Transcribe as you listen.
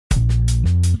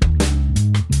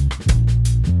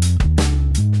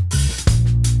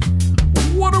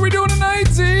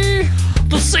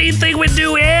same thing we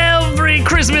do every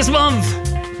Christmas month.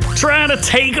 Trying to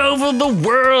take over the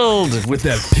world With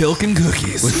that pilk and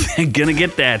cookies. Gonna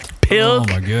get that pilk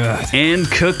Oh my God. and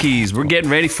cookies. We're getting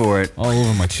ready for it. All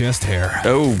over my chest hair.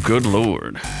 Oh, good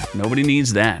Lord. Nobody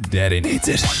needs that. Daddy needs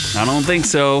it. I don't think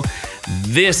so.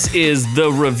 This is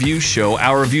the review show.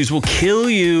 Our reviews will kill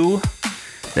you.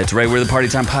 That's right, we're the Party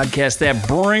Time podcast that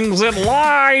brings it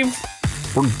live.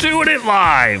 We're doing it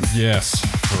live. Yes,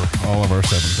 for all of our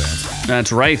 7 fans.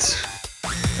 That's right.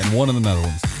 And one in the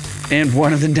Netherlands. And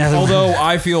one of the Netherlands. Although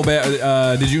I feel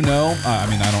bad. Did you know? I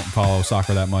mean, I don't follow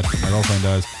soccer that much, but my girlfriend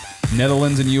does.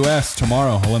 Netherlands and U.S.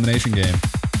 tomorrow, elimination game.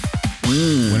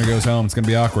 Winner goes home. It's going to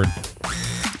be awkward.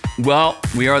 Well,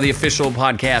 we are the official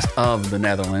podcast of the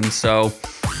Netherlands, so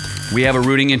we have a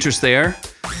rooting interest there.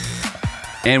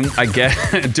 And I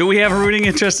guess, do we have a rooting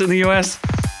interest in the U.S.?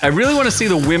 I really want to see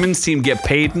the women's team get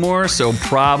paid more, so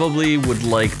probably would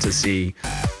like to see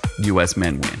U.S.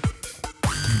 men win.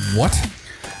 What?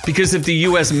 Because if the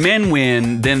U.S. men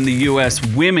win, then the U.S.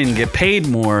 women get paid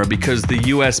more because the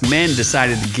U.S. men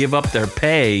decided to give up their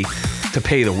pay to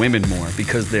pay the women more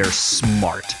because they're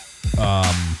smart.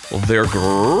 Well, they're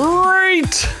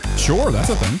great. Sure, that's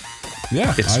a thing.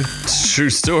 Yeah. It's a true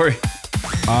story.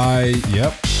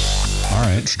 Yep. All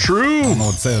right. It's true. I don't know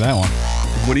what to say to that one.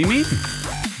 What do you mean?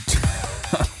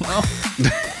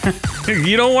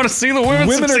 You don't want to see the women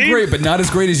Women succeed? are great, but not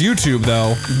as great as YouTube,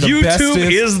 though. The YouTube bestest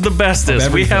is the bestest.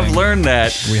 of We have everything. learned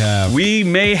that. We have. We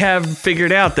may have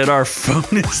figured out that our phone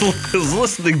is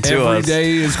listening to us. Every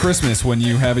day is Christmas when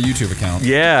you have a YouTube account.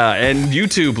 Yeah, and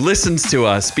YouTube listens to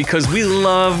us because we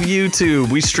love YouTube.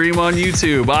 We stream on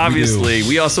YouTube, obviously.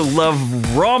 We also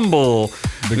love Rumble.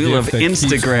 The We gift love that keeps on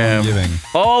Instagram. giving.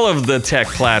 All of the tech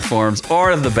platforms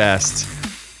are the best.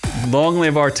 Long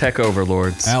live our tech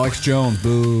overlords. Alex Jones,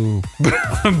 boo.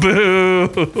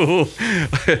 Boo!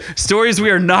 Stories we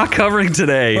are not covering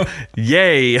today.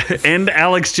 Yay. And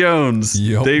Alex Jones.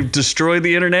 Yep. They've destroyed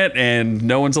the internet and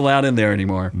no one's allowed in there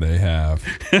anymore. They have.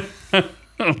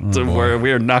 So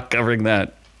we are not covering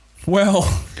that. Well,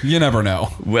 you never know.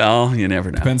 Well, you never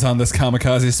know. Depends on this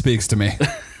kamikaze speaks to me.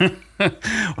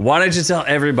 Why don't you tell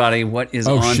everybody what is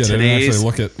Oh on shit! I didn't today's actually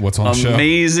look at what's on the show.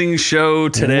 amazing show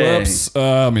today? Whoops.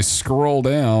 Let me scroll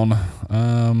down.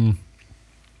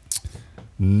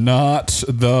 Not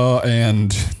the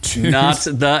and. Not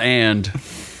the and.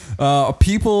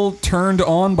 People turned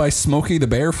on by Smokey the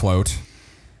Bear float.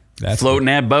 That's Floating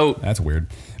that boat. That's weird.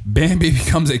 Bambi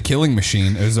becomes a killing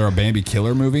machine. Is there a Bambi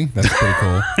killer movie? That's pretty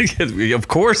cool. Of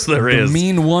course there The is.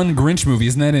 Mean One Grinch movie.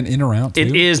 Isn't that an in or out too?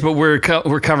 It is, but we're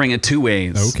covering it 2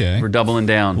 ways. Okay. We're doubling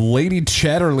down. Lady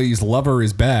Chatterley's lover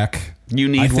is back. You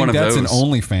need I think one of that's those. an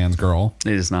OnlyFans girl.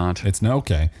 It is not. It's no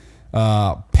okay.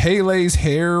 Pele's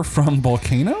hair from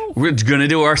Volcano? We're going to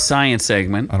do our science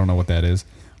segment. I don't know what that is.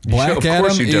 Black Of Adam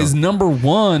course you don't. is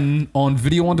 #1 on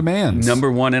video on demand.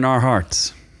 Number 1 in our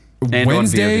hearts. And on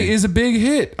Wednesday VOD. is a big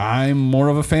hit. I'm more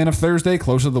of a fan of Thursday,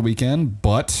 closer to the weekend,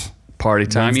 but Party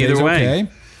time Wednesday's either way. okay.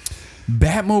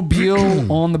 Batmobile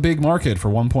on the big market for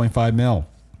 1.5 mil.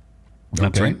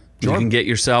 That's Okay. right. You Sure. can get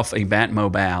yourself a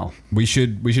Batmobile. We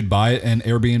should buy it and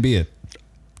Airbnb it.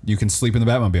 You can sleep in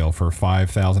the Batmobile for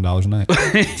 $5,000 a night.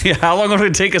 Yeah, how long would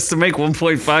it take us to make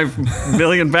 1.5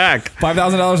 million back?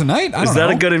 $5,000 a night? I Is don't that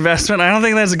know. a good investment? I don't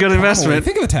think that's a good Probably. investment.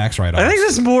 Think of the tax write-off. I think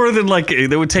that's more than like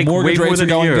that would take Mortgage way more rates are than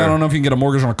a going year. down. I don't know if you can get a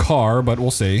mortgage on a car, but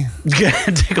we'll see.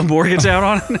 Take a mortgage out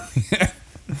on it.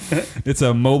 It's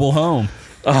a mobile home.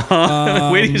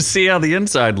 Wait till you see how the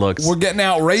inside looks. We're getting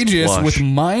outrageous Flush. with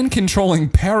mind-controlling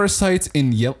parasites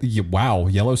in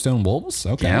Yellowstone wolves.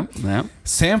 Okay. Yeah.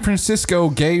 San Francisco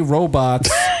gay robots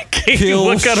Katie, kill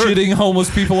look at her. shitting homeless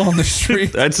people on the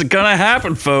street. That's gonna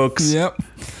happen, folks. Yep.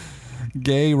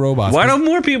 Gay robots. Why don't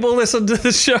more people listen to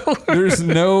the show? There's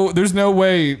no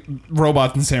way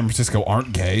robots in San Francisco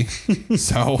aren't gay.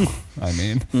 So, I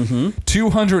mean,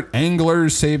 200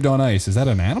 anglers saved on ice. Is that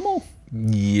an animal?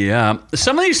 Yeah.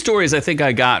 Some of these stories I think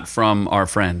I got from our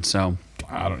friends, so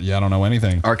I don't know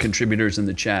anything. our contributors in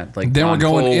the chat. Like Then we're Don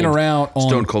going Cold, in or out on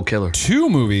Stone Cold Killer. 2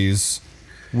 movies.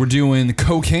 We're doing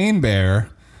Cocaine Bear,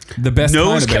 the best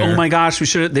Nose kind of bear. Oh my gosh, they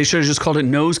should have just called it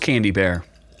Nose Candy Bear.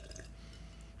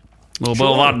 A little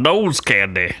bit of that nose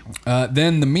candy.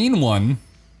 Then the mean one,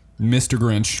 Mr.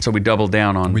 Grinch. So we doubled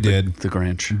down on We did. the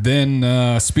Grinch.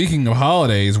 Then, speaking of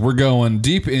holidays, we're going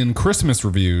deep in Christmas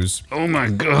reviews, Oh my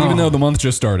god. even though the month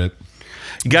just started.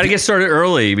 You got to get started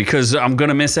early because I'm going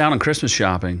to miss out on Christmas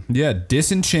shopping. Yeah,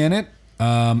 Disenchanted.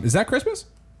 Is that Christmas?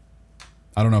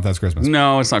 I don't know if that's Christmas.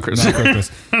 No, it's not Christmas. Not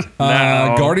Christmas.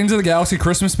 No. Guardians of the Galaxy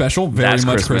Christmas special. Very That's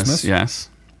much Christmas. Christmas. Yes.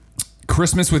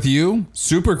 Christmas with You.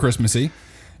 Super Christmassy.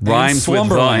 Rhymes with the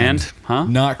Slumberland. and, huh?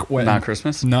 Not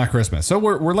Christmas? Not Christmas. So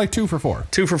we're like 2 for 4.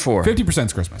 2 for 4.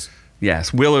 50%'s Christmas.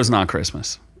 Yes, Willow's not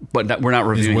Christmas, but we're not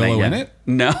reviewing Willow that yet.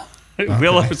 in it? No,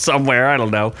 Willow's somewhere. I don't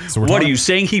know. So we're what are talking- you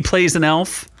saying? He plays an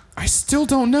elf? I still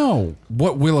don't know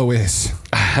what Willow is.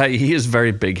 He has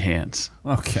very big hands.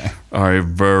 Okay. A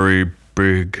very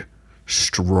big,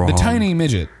 strong. The tiny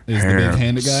midget is the Hands.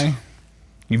 big-handed guy.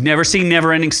 You've never seen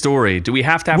Neverending Story. Do we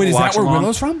have to have Wait, a is watch that where along?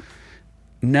 Willow's from?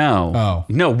 No. Oh.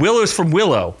 No, Willow's from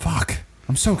Willow. Fuck.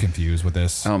 I'm so confused with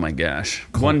this. Oh my gosh.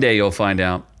 One day you'll find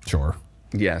out. Sure.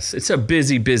 Yes, it's a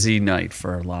busy, busy night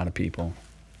for a lot of people.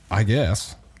 I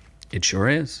guess. It sure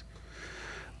is.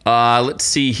 Let's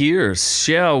see here.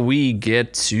 Shall we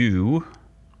get to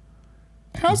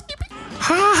Housekeeping.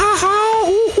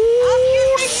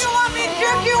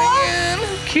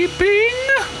 keeping?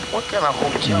 What kind of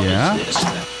hotel Yeah. is this?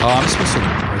 Oh,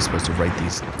 I'm supposed to write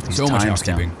these So much times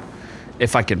housekeeping. down.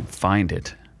 If I can find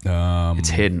it. It's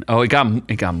hidden. Oh, it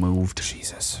got moved.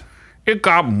 Jesus. It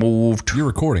got moved. You're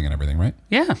recording and everything, right?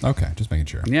 Yeah. Okay, just making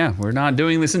sure. Yeah, we're not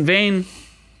doing this in vain.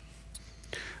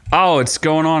 Oh, it's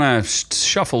going on a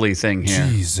shuffly thing here.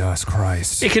 Jesus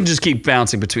Christ. It can just keep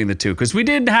bouncing between the two because we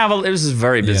did have it was a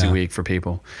very busy Yeah. week for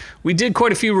people. We did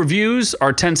quite a few reviews,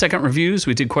 our 10-second reviews.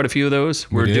 We did quite a few of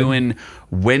those. We're did. doing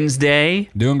Wednesday.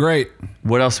 Doing great.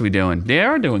 What else are we doing? They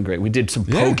are doing great. We did some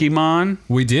Yeah. Pokemon.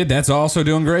 We did. That's also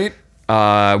doing great.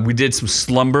 We did some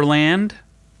Slumberland.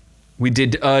 We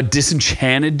did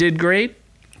Disenchanted did great.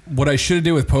 What I should have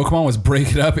did with Pokemon was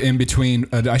break it up in between.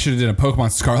 I should have did a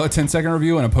Pokemon Scarlet 10-second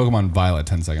review and a Pokemon Violet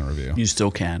 10-second review. You still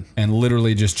can. And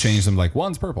literally just change them like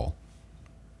one's purple.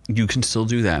 You can still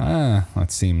do that.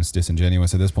 That seems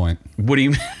disingenuous at this point. What do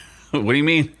you What do you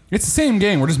mean? It's the same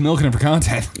game. We're just milking it for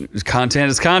content.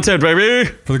 Content is content, baby.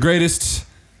 For the greatest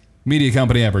media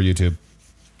company ever, YouTube.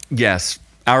 Yes,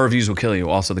 our reviews will kill you.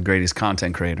 Also, the greatest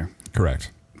content creator,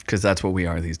 Correct. because that's what we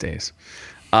are these days.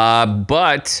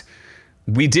 But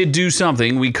we did do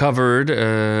something. We covered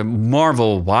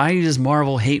Marvel. Why does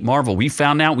Marvel hate Marvel? We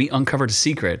found out. We uncovered a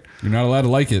secret. You're not allowed to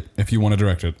like it if you want to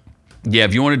direct it. Yeah,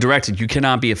 if you want to direct it, you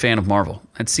cannot be a fan of Marvel.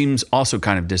 That seems also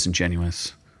kind of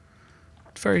disingenuous.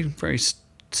 It's very, very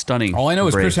stunning. All I know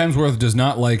is Brave. Chris Hemsworth does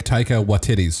not like Taika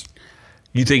Waititi's.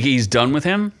 You think he's done with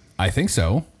him? I think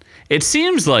so. It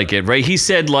seems like it, right? He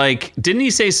said, like, didn't he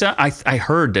say so? I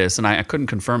heard this, and I couldn't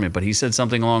confirm it, but he said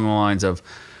something along the lines of,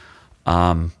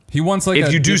 He wants like if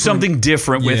a you do different- something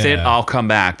different with it, Yeah. I'll come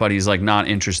back. But he's like not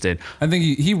interested. I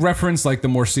think he referenced like the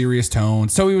more serious tone.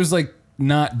 So he was like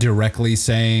not directly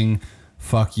saying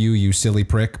 "fuck you, you silly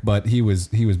prick," but he was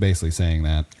basically saying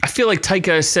that. I feel like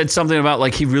Taika said something about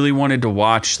like he really wanted to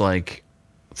watch like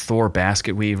Thor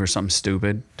Basket Weave or something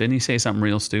stupid. Didn't he say something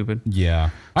real stupid?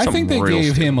 Yeah, I Something think they real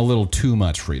gave stupid. him a little too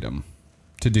much freedom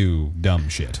to do dumb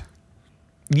shit.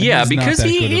 And Yeah, he's because not that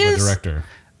he good is. of a director.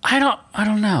 I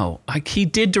don't know. Like he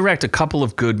did direct a couple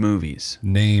of good movies.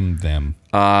 Name them.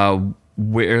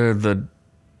 Where the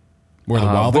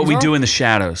Wild What Things We Are? Do in the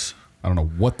Shadows. I don't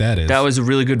know what that is. That was a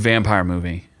really good vampire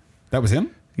movie. That was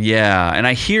him. Yeah, and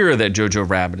I hear that Jojo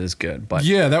Rabbit is good, but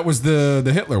Yeah, that was the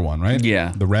Hitler one, right?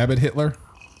 Yeah. the rabbit Hitler.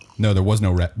 No, there was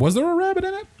no rabbit. Was there a rabbit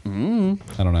in it?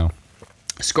 I don't know.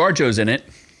 ScarJo's in it,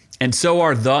 and so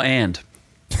are the and.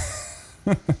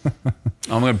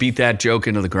 I'm gonna beat that joke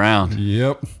into the ground.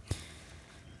 Yep.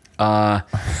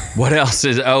 What else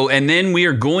is? Oh, and then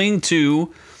we're going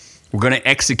to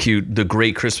execute the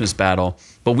Great Christmas Battle,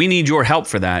 but we need your help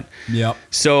for that. Yep.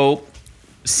 So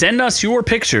send us your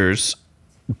pictures,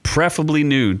 preferably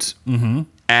nudes,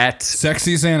 at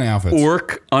Sexy Santa outfits.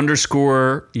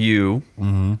 orc_u.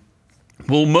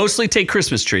 We'll mostly take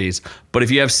Christmas trees, but if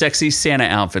you have sexy Santa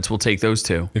outfits, we'll take those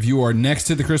too. If you are next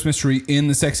to the Christmas tree in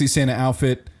the Sexy Santa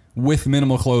outfit with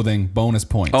minimal clothing, bonus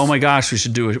points. Oh my gosh,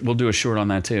 we'll do a short on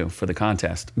that too for the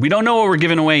contest. We don't know what we're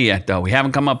giving away yet, though. We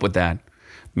haven't come up with that.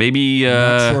 Maybe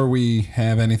Not sure we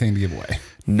have anything to give away.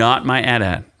 not my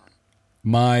AT-AT.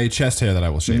 My chest hair that I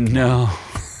will shave. No.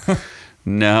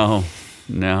 No.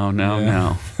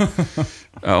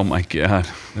 Oh my God.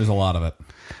 There's a lot of it.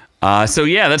 So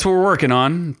yeah, that's what we're working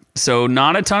on. So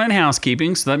not a ton in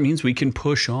housekeeping, so that means we can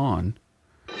push on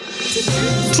to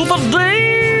the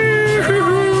day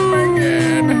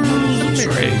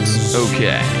trades.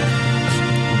 Okay,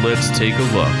 let's take a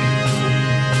look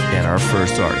at our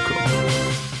first article.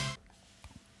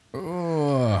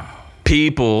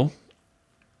 People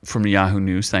from Yahoo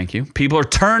News, thank you. People are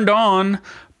turned on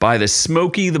by the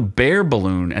Smokey the Bear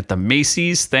balloon at the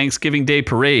Macy's Thanksgiving Day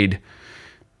Parade.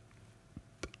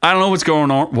 I don't know what's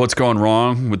going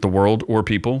wrong with the world or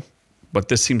people, but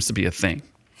this seems to be a thing.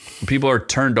 People are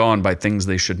turned on by things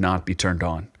they should not be turned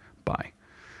on by.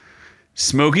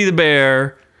 Smokey the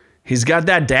Bear, he's got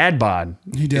that dad bod.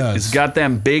 He does. He's got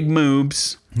them big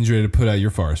moves. He's ready to put out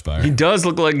your forest fire. He does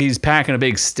look like he's packing a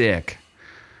big stick.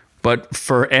 But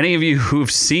for any of you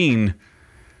who've seen,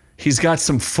 he's got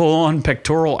some full-on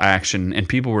pectoral action, and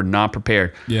people were not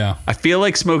prepared. Yeah. I feel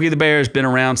like Smokey the Bear has been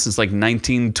around since like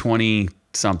 1920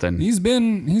 something. He's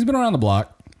been around the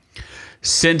block.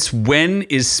 Since when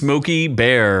is Smokey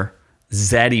Bear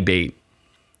zaddy bait?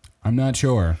 I'm not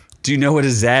sure. Do you know what a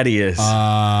zaddy is?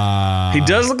 He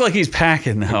does look like he's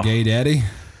packing though. Gay daddy?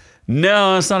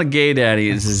 No, it's not a gay daddy.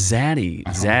 It's a zaddy.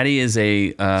 Zaddy is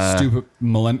a Stupid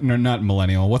not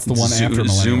millennial. What's the one after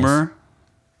millennials? Zoomer.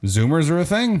 Zoomers are a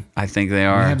thing? I think they We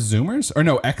are. have Zoomers? Or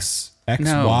no, X,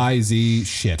 Y, Z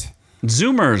shit.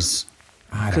 Zoomers.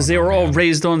 Because they were all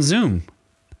raised on Zoom.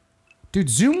 Dude,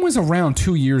 Zoom was around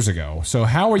 2 years ago. So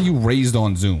how are you raised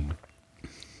on Zoom?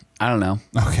 I don't know.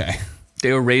 Okay.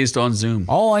 They were raised on Zoom.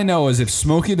 All I know is if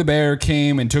Smokey the Bear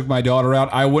came and took my daughter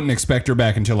out, I wouldn't expect her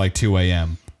back until like 2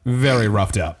 a.m. Very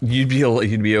roughed up. You'd be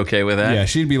okay with that? Yeah,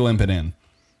 she'd be limping in.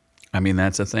 I mean,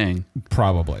 that's a thing.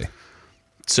 Probably.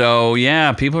 So,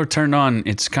 yeah, people are turned on.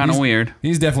 It's kind of weird.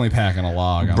 He's definitely packing a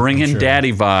log. I'm Bringing sure.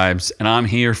 daddy vibes, and I'm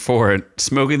here for it.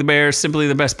 Smokey the Bear is simply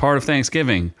the best part of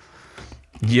Thanksgiving.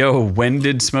 Yo, when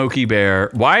did Smokey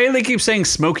Bear... Why do they keep saying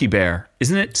Smokey Bear?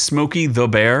 Isn't it Smokey the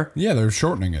Bear? Yeah, they're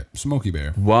shortening it. Smokey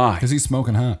Bear. Why? Because he's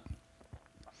smoking hot.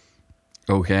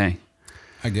 Okay.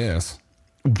 I guess.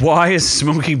 Why is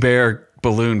Smokey Bear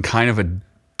Balloon kind of a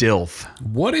dilf?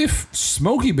 What if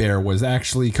Smokey Bear was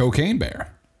actually Cocaine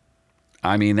Bear?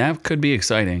 I mean, that could be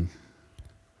exciting.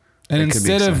 And That could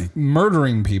be instead of exciting.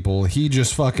 murdering people, he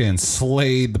just fucking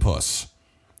slayed the puss.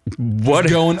 What?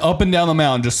 Going up and down the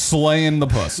mountain, just slaying the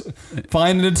puss.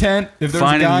 Finding a tent. If there's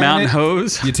Finding a guy mountain in it,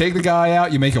 hose? you take the guy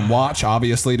out, you make him watch,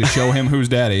 obviously, to show him who's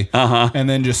daddy. And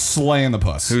then just slaying the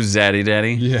puss. Who's Zaddy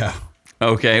Daddy? Yeah.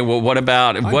 Okay, well, what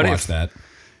about... I'd what watch if... that.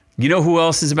 You know who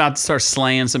else is about to start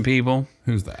slaying some people?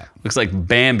 Who's that? Looks like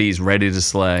Bambi's ready to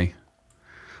slay.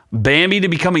 Bambi to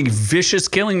become a vicious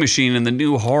killing machine in the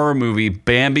new horror movie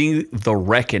Bambi the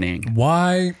Reckoning.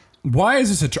 Why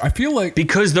is this I feel like...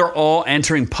 Because they're all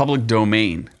entering public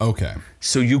domain. Okay.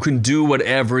 So you can do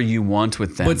whatever you want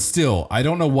with them. But still, I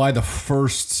don't know why the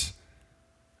first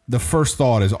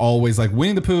thought is always like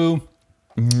Winnie the Pooh,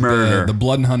 Murder. the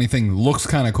blood and honey thing looks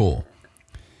kind of cool.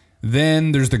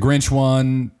 Then there's the Grinch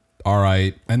one. All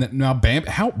right. And then now Bambi,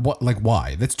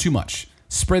 why? That's too much.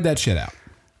 Spread that shit out.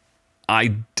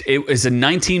 It was a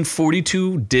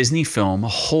 1942 Disney film, a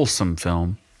wholesome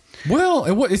film.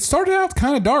 Well, it started out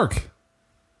kind of dark.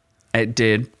 It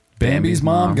did. Bambi's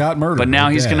mom got murdered. But now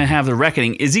or he's dead. going to have the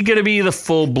reckoning. Is he going to be the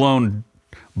full-blown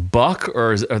buck,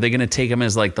 or are they going to take him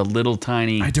as like the little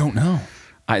tiny... I don't know.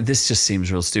 This just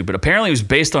seems real stupid. Apparently, it was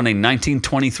based on a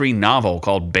 1923 novel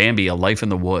called Bambi, A Life in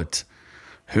the Woods.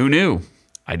 Who knew?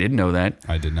 I didn't know that.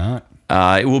 I did not.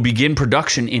 It will begin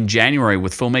production in January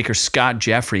with filmmaker Scott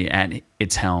Jeffrey at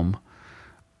its helm.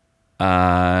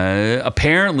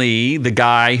 Apparently, the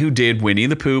guy who did Winnie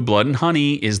the Pooh, Blood and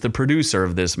Honey is the producer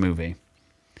of this movie.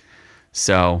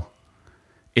 So,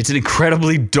 it's an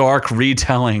incredibly dark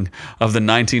retelling of the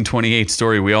 1928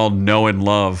 story we all know and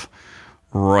love.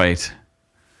 Right.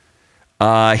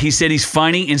 He said he's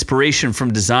finding inspiration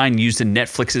from design used in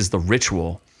Netflix's The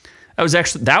Ritual.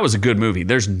 That was a good movie.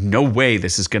 There's no way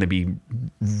this is going to be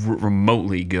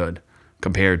remotely good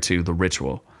compared to The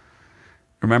Ritual.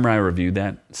 Remember I reviewed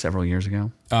that several years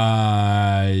ago?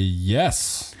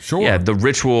 Yes, sure. Yeah, The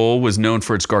Ritual was known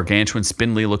for its gargantuan,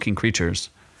 spindly-looking creatures,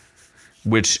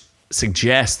 which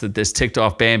suggests that this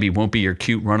ticked-off Bambi won't be your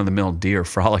cute run-of-the-mill deer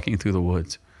frolicking through the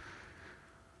woods.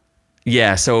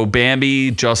 Yeah, so Bambi,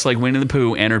 just like Winnie the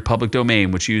Pooh, entered public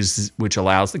domain, which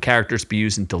allows the characters to be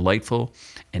used in delightful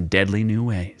and deadly new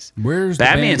ways. Where's the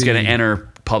Batman's Bambi? going to enter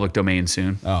public domain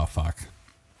soon. Oh, fuck.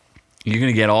 You're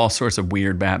going to get all sorts of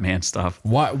weird Batman stuff.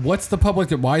 Why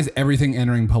is everything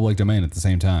entering public domain at the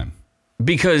same time?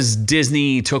 Because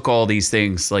Disney took all these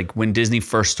things. Like when Disney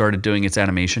first started doing its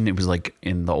animation, it was like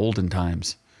in the olden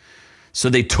times. So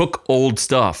they took old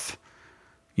stuff.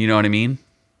 You know what I mean?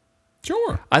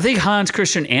 Sure. I think Hans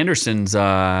Christian Andersen's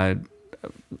like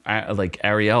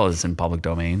Ariel is in public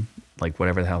domain. Like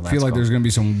whatever the hell that's I feel like called. there's going to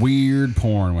be some weird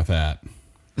porn with that.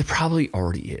 There probably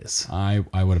already is. I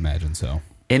would imagine so.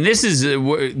 And this is,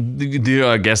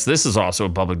 I guess this is also a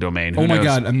public domain. Who Oh my knows?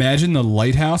 God. Imagine the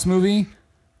Lighthouse movie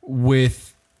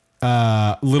with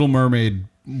Little Mermaid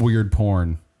weird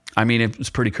porn. I mean, it was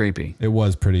pretty creepy. It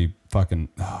was pretty fucking,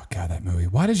 oh God, that movie.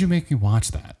 Why did you make me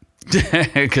watch that?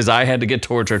 Because I had to get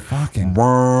tortured. Fucking That's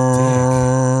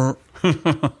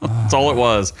all it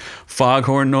was.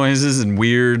 Foghorn noises and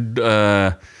weird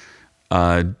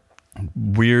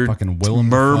weird Fucking Willem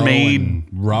mermaid Dafoe and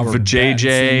Robert JJ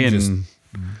Pattinson and just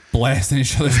blasting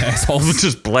each other's assholes.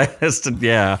 just blasted.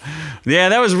 Yeah,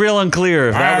 that was real unclear.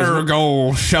 If that was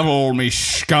Go shovel me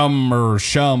scum or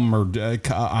shum or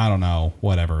I don't know,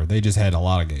 whatever. They just had a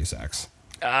lot of gay sex.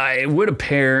 it would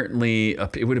appear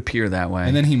that way.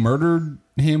 And then he murdered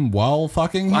him while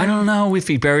fucking him? I don't know if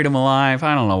he buried him alive.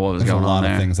 I don't know what was There's going a on lot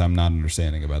there. of things I'm not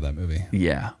understanding about that movie.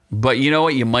 Yeah, but you know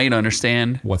what? You might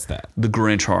understand What's that? the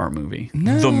Grinch horror movie,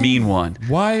 No. the mean one.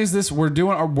 Why is this? We're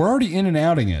already in and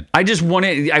outing it. I wasn't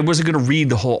going to read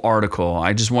the whole article.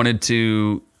 I just wanted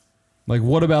to. Like,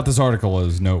 what about this article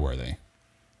is noteworthy?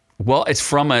 Well, it's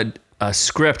from a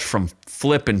script from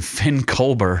Flip and Finn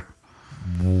Colber.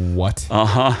 What?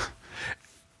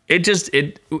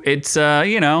 It's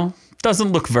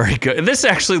doesn't look very good. This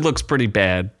actually looks pretty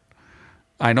bad.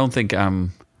 I don't think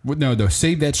No,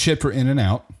 save that shit for In and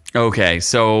Out. okay.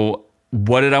 So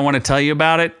what did I want to tell you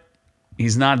about it?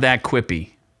 He's not that quippy.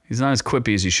 He's not as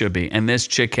quippy as he should be. And this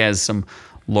chick has some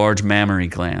large mammary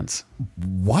glands.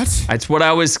 What? That's what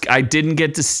I didn't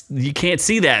get to. You can't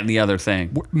see that in the other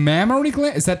thing. Mammary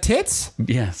gland? Is that tits?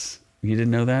 Yes. You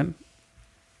didn't know that?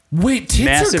 Wait,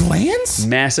 tits are glands?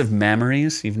 Massive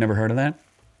mammaries. You've never heard of that?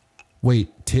 Wait,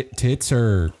 tits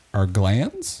are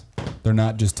glands? They're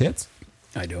not just tits?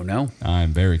 I don't know.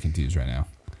 I'm very confused right now.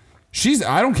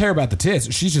 I don't care about the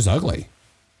tits. She's just ugly.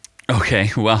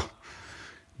 Okay, well,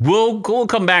 we'll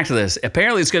come back to this.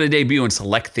 Apparently, it's going to debut in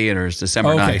select theaters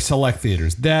December 9th. Okay, select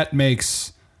theaters. That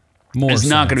makes more sense. It's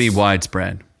not going to be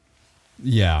widespread.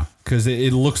 Yeah, because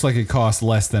it looks like it costs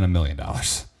less than $1 million.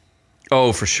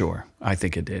 Oh, for sure. I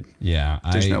think it did. Yeah.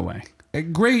 There's no way.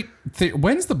 Great.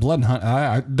 When's the Blood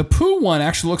Hunt? The Pooh one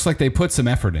actually looks like they put some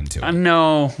effort into it.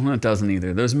 No, it doesn't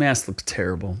either. Those masks look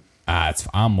terrible.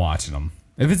 I'm watching them.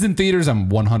 If it's in theaters, I'm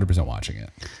 100% watching it.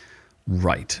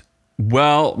 Right.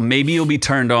 Well, maybe you'll be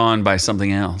turned on by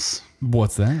something else.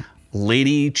 What's that?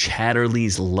 Lady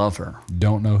Chatterley's Lover.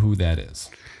 Don't know who that is.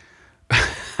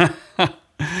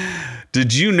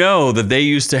 Did you know that they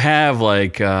used to have I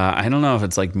don't know if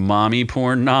it's like mommy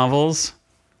porn novels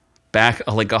back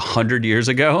like 100 years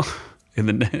ago?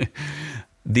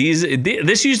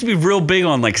 This used to be real big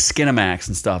on like Skinamax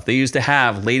and stuff. They used to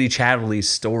have Lady Chatterley's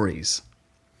stories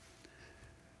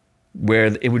where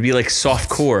it would be like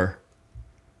softcore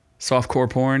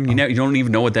porn. You don't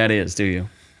even know what that is, do you?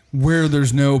 Where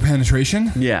there's no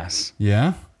penetration? Yes.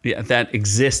 Yeah. Yeah, that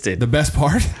existed. The best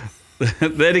part?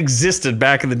 That existed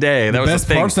back in the day. That The was best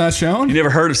the thing. part's not shown? You never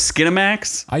heard of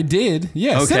Skinamax? I did.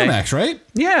 Yeah, Okay. Cinemax, right?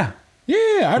 Yeah. Yeah,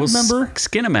 I remember.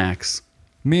 Skinamax.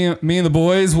 Me and the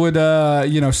boys would,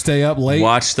 stay up late.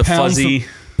 Watch the fuzzy-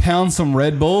 Pound some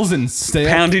Red Bulls and stay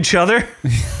up. Pound each other.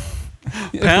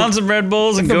 Pound some Red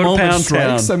Bulls and The go to moment Pound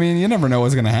strikes, Town. I mean, you never know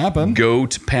what's going to happen. Go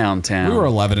to Pound Town. We were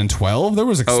 11 and 12. There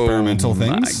was experimental Oh, my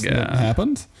things that God.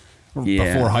 happened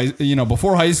Yeah.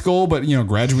 before high school, but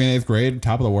graduating 8th grade,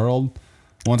 top of the world.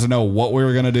 Wanted to know what we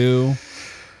were going to do.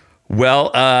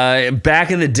 Well,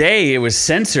 back in the day, it was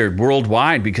censored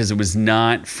worldwide because it was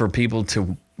not for people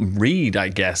to read, I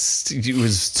guess. It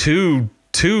was too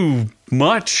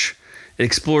much. It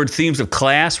explored themes of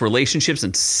class, relationships,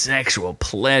 and sexual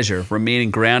pleasure, remaining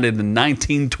grounded in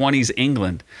 1920s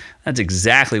England. That's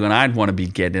exactly when I'd want to be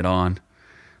getting it on.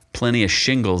 Plenty of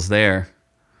shingles there.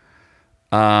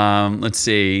 Let's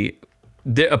see.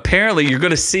 Apparently, you're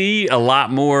going to see a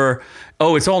lot more.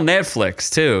 Oh, it's all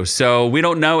Netflix, too. So we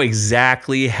don't know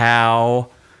exactly how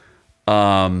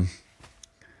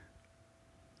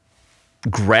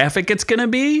graphic it's going to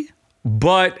be.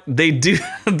 But they do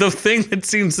the thing that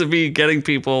seems to be getting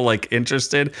people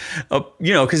interested, because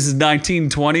it's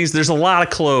 1920s. There's a lot of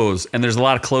clothes and there's a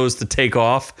lot of clothes to take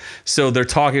off. So they're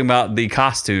talking about the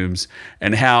costumes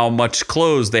and how much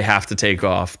clothes they have to take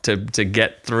off to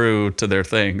get through to their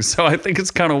thing. So I think it's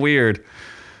kind of weird.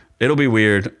 It'll be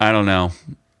weird. I don't know.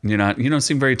 You don't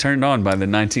seem very turned on by the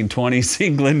 1920s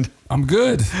England. I'm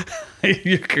good.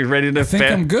 You're ready to I think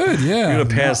I'm good. Yeah. You're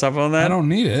gonna pass up on that? I don't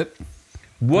need it.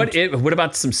 What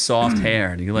about some soft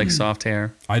hair? Do you like soft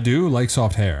hair? I do like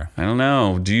soft hair. I don't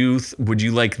know. Would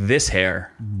you like this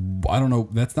hair? I don't know.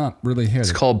 That's not really hair.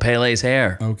 It's called Pele's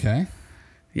hair. Okay.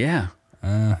 Yeah.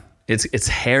 It's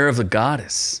hair of the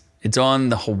goddess. It's on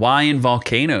the Hawaiian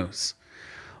volcanoes.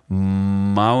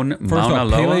 Mauna First of all,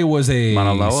 Loa? Pele was a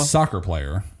Mauna Loa? soccer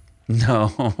player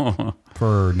No.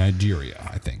 for Nigeria,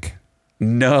 I think.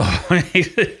 No.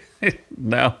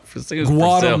 No. First thing was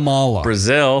Guatemala.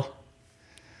 Brazil.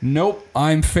 Nope.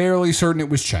 I'm fairly certain it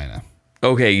was China.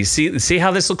 Okay, you see how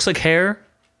this looks like hair?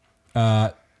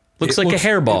 Looks like a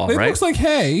hairball, it right? looks like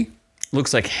hay.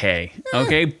 Looks like hay.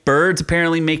 Okay, birds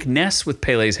apparently make nests with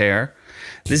Pele's hair.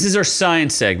 This is our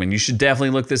science segment. You should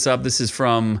definitely look this up. This is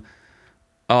from,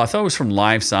 I thought it was from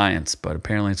Live Science, but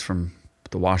apparently it's from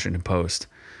the Washington Post.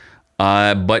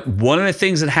 But one of the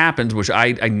things that happens, which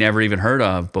I never even heard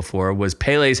of before, was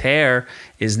Pele's hair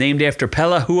is named after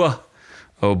Pelahua.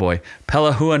 Oh boy,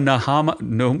 Pelahua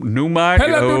Numad.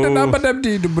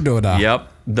 Yep,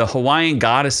 the Hawaiian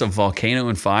goddess of volcano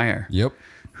and fire. Yep.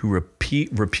 Who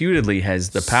reputedly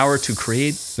has the power to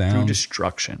create through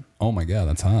destruction. Oh my God,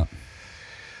 that's hot.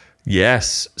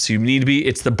 Yes. So you need to be,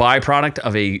 it's the byproduct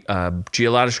of a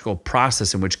geological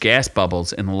process in which gas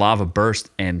bubbles in the lava burst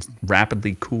and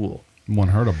rapidly cool. One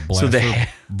heard of blast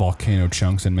volcano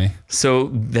chunks in me. So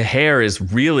the hair is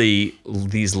really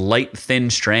these light, thin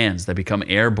strands that become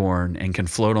airborne and can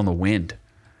float on the wind.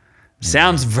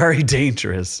 Sounds very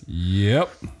dangerous. Yep.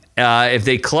 If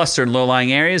they cluster in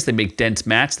low-lying areas, they make dense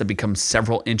mats that become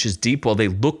several inches deep while they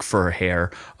look for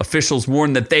hair. Officials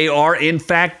warn that they are, in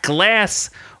fact, glass.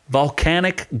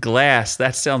 Volcanic glass.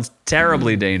 That sounds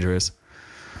terribly dangerous.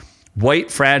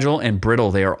 White, fragile, and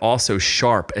brittle, they are also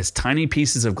sharp. As tiny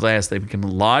pieces of glass, they become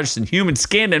lodged in human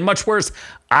skin and, much worse,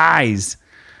 eyes.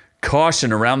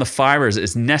 Caution around the fibers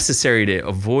is necessary to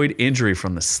avoid injury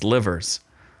from the slivers.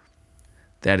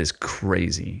 That is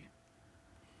crazy.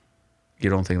 You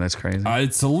don't think that's crazy?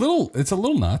 It's a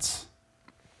little nuts.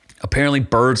 Apparently,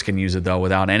 birds can use it, though,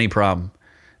 without any problem.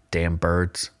 Damn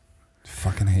birds.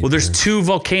 Fucking hate. Well, there's birds. 2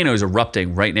 volcanoes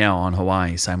erupting right now on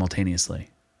Hawaii simultaneously.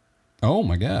 Oh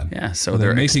my God. Yeah, so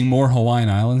they're making more Hawaiian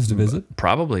islands to visit?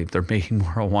 Probably. They're making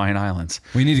more Hawaiian islands.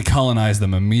 We need to colonize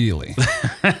them immediately.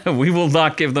 We will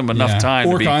not give them enough time.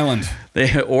 Orc Island.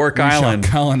 Orc we Island.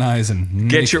 Shall colonize and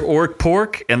get your orc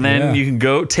pork, and then you can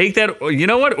go take that. You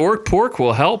know what? Orc pork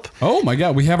will help. Oh my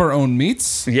God, we have our own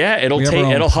meats. Yeah,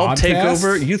 it'll help take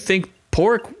over. You think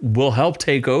pork will help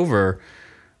take over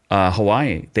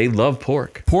Hawaii? They love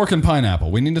pork. Pork and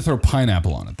pineapple. We need to throw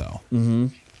pineapple on it though. Mm-hmm.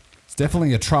 It's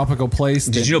definitely a tropical place.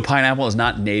 Did you know pineapple is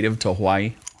not native to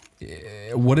Hawaii?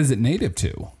 What is it native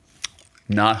to?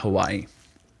 Not Hawaii.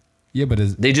 Yeah, but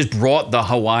they just brought the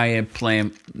Hawaii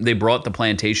plant. They brought the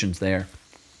plantations there.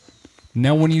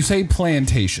 Now, when you say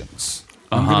plantations,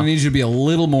 I'm going to need you to be a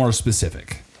little more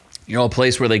specific. You know, a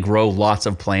place where they grow lots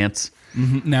of plants.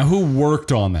 Mm-hmm. Now, who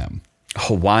worked on them?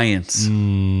 Hawaiians.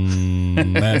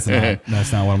 That's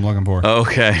not what I'm looking for.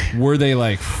 Okay. Were they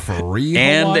like free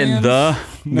and Hawaiians?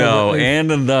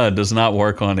 in the does not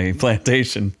work on a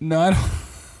plantation. No, I don't.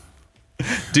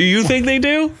 Do you think they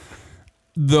do?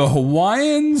 The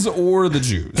Hawaiians or the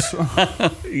Jews?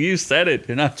 You said it.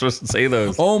 You're not supposed to say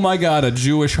those. Oh my God, a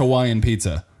Jewish Hawaiian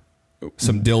pizza.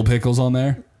 Some dill pickles on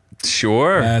there?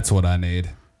 Sure. That's what I need.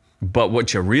 But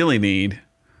what you really need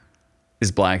is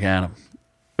Black Adam.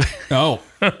 Oh.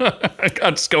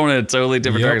 I'm just going in a totally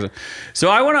different direction. So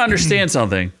I want to understand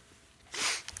something.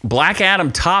 Black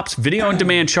Adam tops video on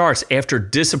demand charts after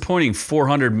disappointing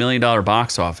 $400 million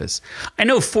box office. I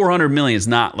know $400 million is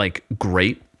not like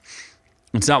great.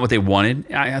 It's not what they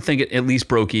wanted. I think it at least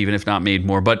broke even, if not made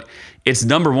more. But it's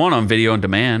number 1 on video on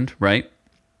demand, right?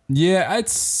 Yeah,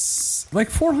 it's like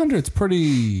 400. It's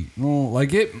pretty. Well,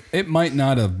 like it might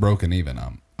not have broken even.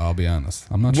 I'll be honest.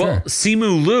 I'm not sure. Well,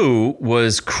 Simu Liu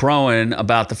was crowing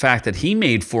about the fact that he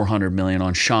made $400 million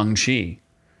on Shang-Chi.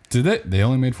 Did they? They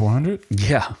only made 400?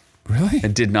 Yeah. Really?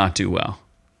 It did not do well.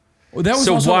 Well, that was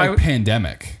also like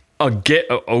pandemic.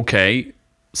 Okay.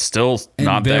 Still and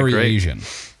not that very great. Asian.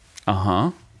 Uh-huh.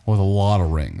 With a lot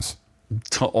of rings.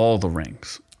 To all the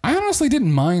rings. I honestly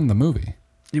didn't mind the movie.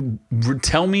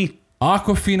 Tell me.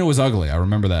 Awkwafina was ugly. I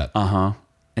remember that. Uh-huh.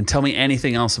 And tell me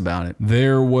anything else about it.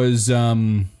 There was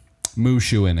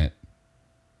Mushu in it.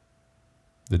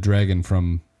 The dragon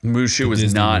from Mushu was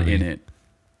Disney not movie. in it.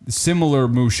 Similar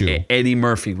Mushu. Eddie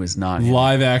Murphy was not in it.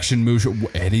 Live action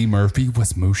Mushu. Eddie Murphy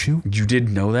was Mushu? You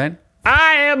didn't know that?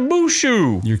 I am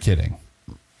Mushu. You're kidding.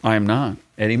 I am not.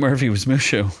 Eddie Murphy was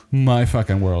Mushu. My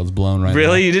fucking world's blown right now.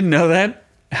 Really? You didn't know that?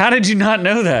 How did you not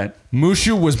know that?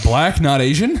 Mushu was black, not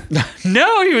Asian?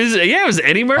 No, he was. Yeah, it was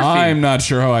Eddie Murphy. I'm not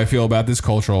sure how I feel about this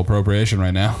cultural appropriation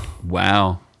right now.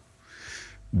 Wow.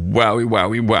 Wowie.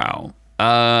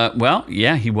 Well,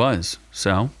 yeah, he was.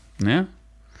 So, yeah.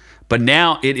 But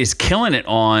now it is killing it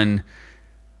on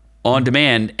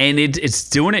demand, and it's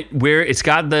doing it where it's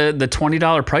got the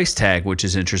 $20 price tag, which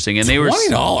is interesting. And they were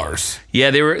 $20.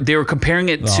 Yeah, they were comparing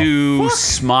it to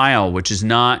Smile, which is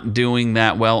not doing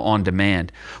that well on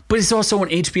demand. But it's also on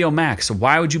HBO Max, so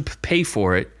why would you pay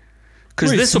for it?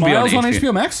 Because this will be on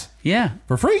HBO Max. Yeah,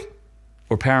 for free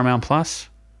or Paramount Plus.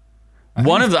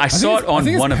 I saw it on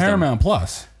one of them. Paramount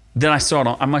Plus. Then I saw it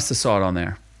on. I must have saw it on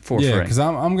there for free. Yeah, because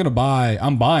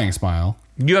I'm buying Smile.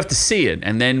 You have to see it,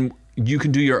 and then you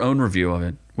can do your own review of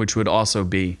it, which would also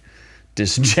be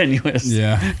disingenuous.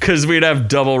 Yeah. Because we'd have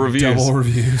double reviews. Double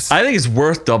reviews. I think it's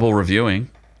worth double reviewing.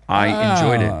 I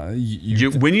enjoyed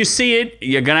it. When you see it,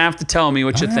 you're going to have to tell me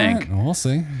what you think. Right, we'll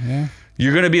see. Yeah.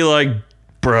 You're going to be like,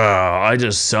 bro, I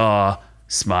just saw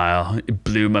Smile. It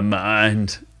blew my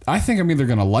mind. I think I'm either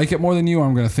going to like it more than you, or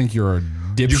I'm going to think you're a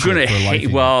dipshit You're going to for hate. liking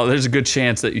it. Well, there's a good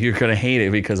chance that you're going to hate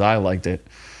it because I liked it.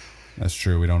 That's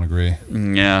true. We don't agree.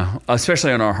 Yeah,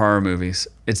 especially on our horror movies.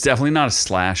 It's definitely not a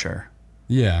slasher.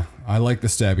 Yeah, I like the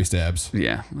stabby stabs.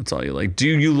 Yeah, that's all you like. Do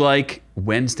you like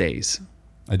Wednesdays?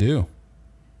 I do.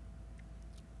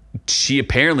 She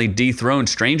apparently dethroned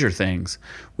Stranger Things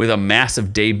with a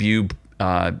massive debut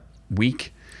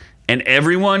week. And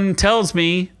everyone tells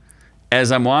me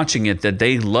as I'm watching it that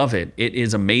they love it. It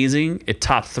is amazing. It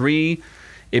topped 3.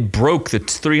 It broke the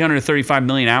 335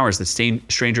 million hours that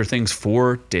Stranger Things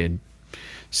 4 did.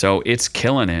 So it's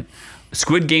killing it.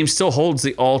 Squid Game still holds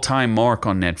the all-time mark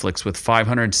on Netflix with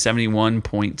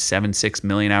 571.76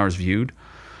 million hours viewed.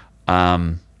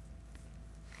 And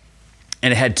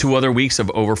it had 2 other weeks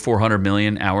of over 400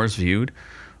 million hours viewed.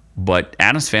 But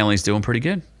Addams Family's doing pretty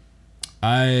good.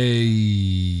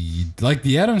 I like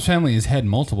the Addams Family has had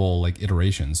multiple like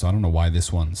iterations, so I don't know why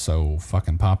this one's so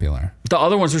fucking popular. The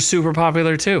other ones were super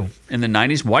popular too in the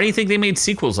 90s. Why do you think they made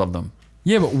sequels of them?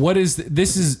 Yeah, but what is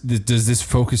this? Does this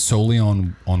focus solely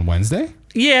on Wednesday?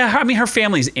 Yeah, I mean her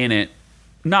family's in it.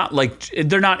 Not like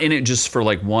they're not in it just for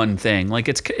like one thing. Like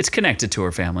it's connected to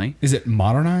her family. Is it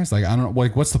modernized? Like I don't know.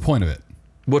 Like what's the point of it?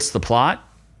 What's the plot?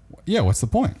 Yeah, what's the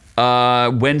point?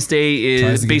 Wednesday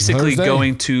Tries is to get basically Thursday.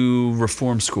 going to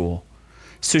reform school.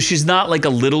 So she's not like a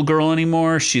little girl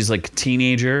anymore. She's like a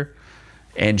teenager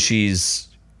and she's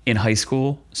in high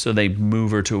school. So they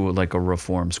move her to like a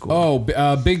reform school. Oh,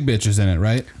 Big Bitch is in it,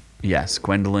 right? Yes,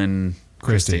 Gwendolyn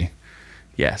Christie.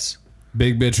 Yes.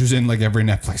 Big Bitch is in like every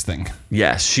Netflix thing.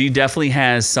 Yes, she definitely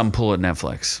has some pull at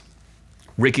Netflix.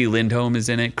 Ricky Lindholm is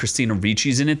in it. Christina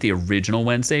Ricci's in it, the original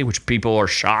Wednesday, which people are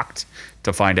shocked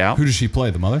to find out. Who does she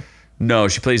play? The mother? No,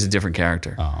 she plays a different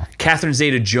character. Oh. Catherine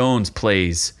Zeta-Jones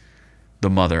plays the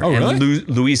mother. Oh, really? And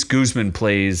Luis Guzman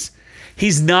plays...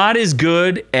 He's not as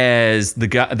good as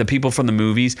the people from the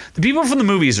movies. The people from the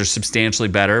movies are substantially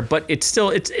better, but it's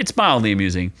mildly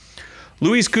amusing.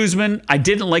 Luis Guzman, I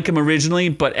didn't like him originally,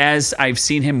 but as I've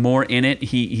seen him more in it,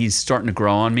 he's starting to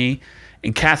grow on me.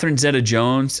 And Catherine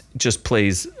Zeta-Jones just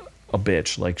plays a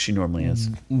bitch like she normally is.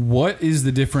 What is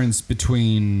the difference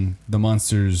between the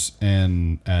Munsters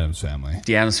and Addams Family?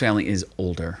 The Addams Family is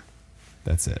older.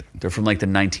 That's it. They're from like the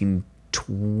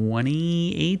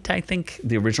 1928, I think.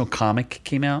 The original comic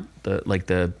came out,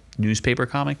 the newspaper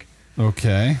comic.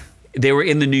 Okay. They were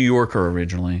in the New Yorker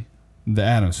originally. The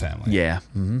Addams Family. Yeah.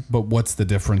 Mm-hmm. But what's the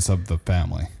difference of the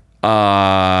family?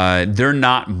 They're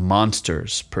not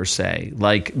monsters per se.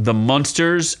 Like the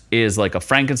Munsters is like a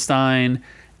Frankenstein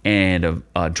and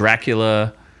a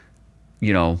Dracula.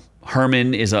 You know,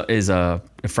 Herman is a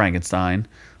Frankenstein.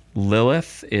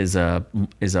 Lilith is a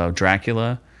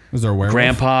Dracula. Is there a werewolf?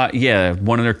 Grandpa, yeah,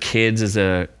 one of their kids is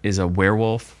a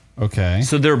werewolf. Okay.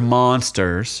 So they're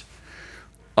monsters.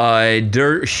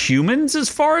 They're humans as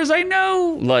far as I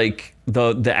know. Like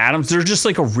the Addams, they're just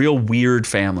like a real weird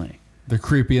family. They're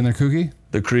creepy and they're kooky?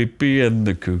 The creepy and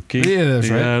the kooky. Yeah, that's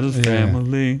the right. Addams Yeah.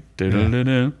 family.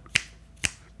 Da-da-da-da.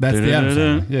 That's the Addams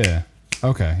Da-da-da-da. Family. Yeah.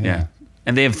 Okay. Yeah. Yeah.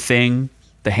 And they have Thing,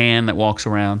 the hand that walks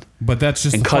around, But that's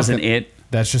just and the Cousin fucking- It.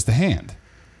 That's just the hand.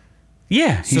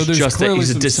 Yeah, So he's there's just clearly he's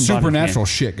a some disembodied supernatural hand.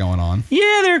 shit going on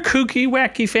Yeah, they're a kooky,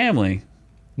 wacky family.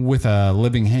 with a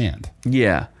living hand.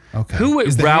 Yeah. Okay. Who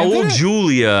Is the hand in Raul it?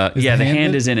 Julia? Is Yeah, the the hand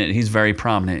hand in? is in it. He's very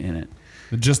prominent in it.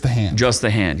 Just the hand. Just the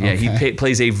hand. Yeah, Okay. he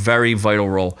plays a very vital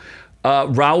role.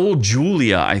 Raul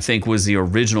Julia, I think, was the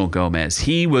original Gomez.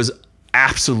 He was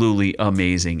absolutely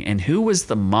amazing. And who was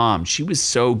the mom? She was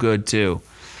so good too.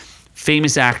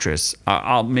 Famous actress.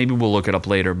 Maybe we'll look it up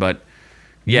later, but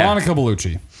yeah. Monica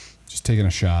Bellucci. Just taking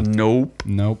a shot. Nope.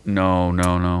 Nope. No.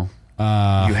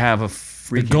 You have a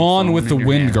freaking Gone phone with in the your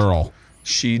Wind hand. Girl.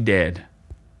 She dead.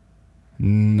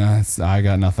 No, I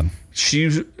got nothing.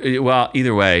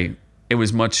 Either way, it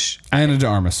was much. Anna de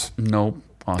Armas. Nope.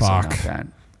 Also Fuck. not that.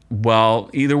 Well,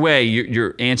 either way,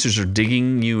 your answers are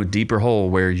digging you a deeper hole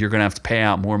where you're going to have to pay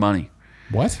out more money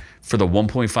What? for the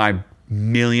 $1.5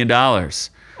 million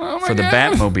for the God.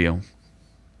 Batmobile.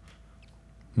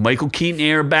 Michael Keaton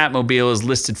era Batmobile is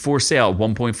listed for sale at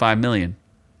 $1.5 million.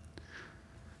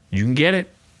 You can get it.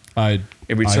 A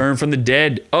Return from the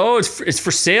Dead. Oh, it's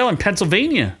for sale in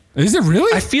Pennsylvania. Is it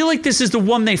really? I feel like this is the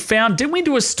one they found. Didn't we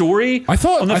do a story I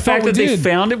thought- on the I thought fact we that they did.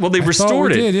 found it? Well, they I thought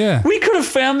restored we it. did, yeah. We could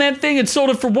have found that thing and sold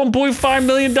it for $1.5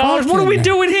 million. What are we Fucking-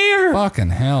 doing here? Fucking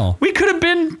hell. We could have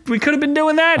been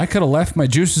doing that. I could have left my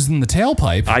juices in the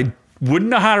tailpipe. I wouldn't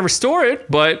know how to restore it,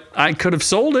 but I could have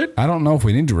sold it. I don't know if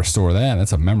we need to restore that.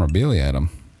 That's a memorabilia item.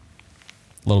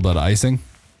 A little bit of icing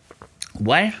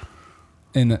What?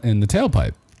 in the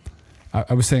tailpipe.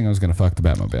 I was saying I was going to fuck the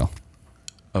Batmobile.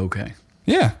 Okay.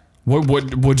 Yeah. What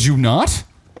would you not?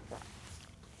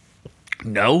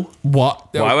 No. What?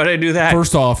 Why would I do that?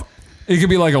 First off, it could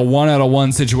be like a 1 out of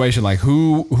 1 situation. Like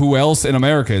who else in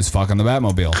America is fucking the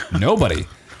Batmobile? Nobody.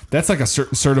 That's like a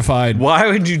certified. Why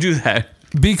would you do that?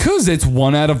 Because it's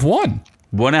 1 out of 1.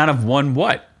 1 out of 1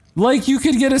 what? Like you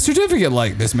could get a certificate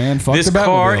like this man fucked This the Batmobile.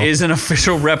 car is an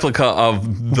official replica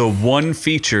of the one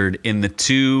featured in the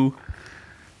 2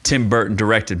 Tim Burton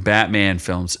directed Batman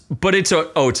films. But it's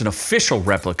an official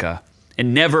replica. It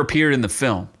never appeared in the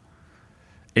film.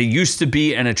 It used to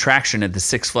be an attraction at the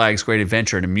Six Flags Great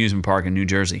Adventure, an amusement park in New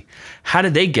Jersey. How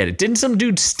did they get it? Didn't some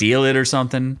dude steal it or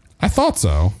something? I thought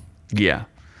so. Yeah.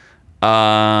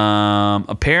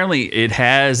 Apparently it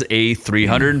has a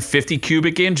 350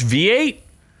 cubic inch V8,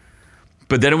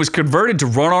 but then it was converted to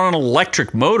run on an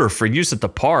electric motor for use at the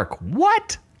park.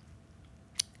 What?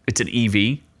 It's an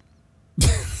EV.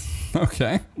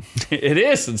 Okay. It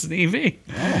is. It's an EV.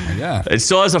 Oh my god. It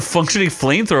still has a functioning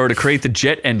flamethrower to create the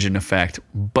jet engine effect.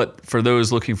 But for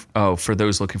those looking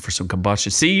for some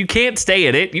combustion, see, you can't stay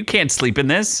in it. You can't sleep in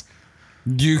this.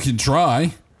 You can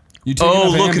try. You take Oh,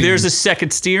 enough look, Ambien. there's a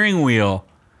second steering wheel.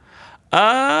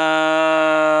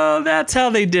 Oh, that's how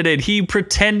they did it. He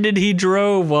pretended he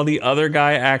drove while the other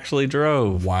guy actually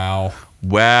drove. Wow.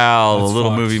 Wow, That's a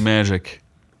little fucked. movie magic.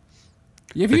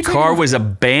 Have The you car taken- was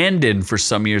abandoned for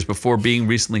some years before being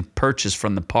recently purchased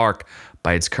from the park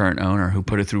by its current owner, who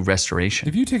put it through restoration.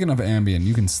 If you take enough Ambien,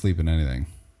 you can sleep in anything.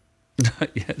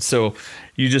 Yeah, so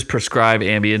you just prescribe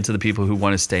Ambien to the people who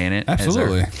want to stay in it? as their-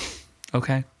 Absolutely.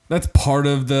 Okay, That's part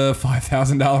of the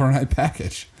 $5,000 a night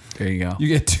package. there you go. You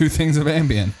get 2 things of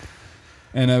Ambien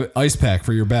and an ice pack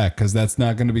for your back because that's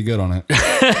not going to be good on it.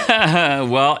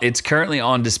 Well, it's currently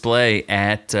on display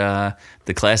at the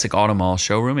Classic Auto Mall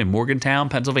showroom in Morgantown,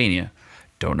 Pennsylvania.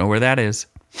 Don't know where that is.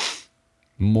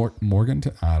 Morgan?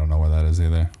 I don't know where that is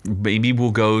either. Maybe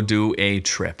we'll go do a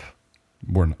trip.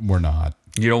 We're not.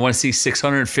 You don't want to see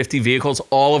 650 vehicles,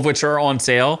 all of which are on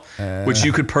sale, which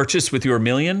you could purchase with your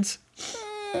millions?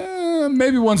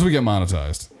 Maybe once we get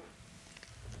monetized.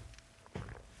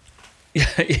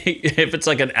 If it's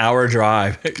like an hour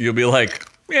drive, you'll be like,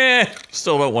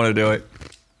 still don't want to do it.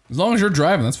 As long as you're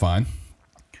driving, that's fine.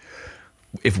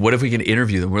 What if we can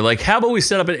interview them? We're like, how about we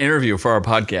set up an interview for our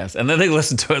podcast? And then they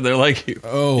listen to it and they're like, you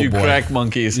boy. crack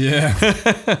monkeys. Yeah.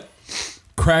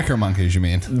 Cracker monkeys, you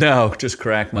mean? No, just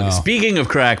crack monkeys. Oh. Speaking of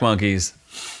crack monkeys,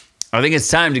 I think it's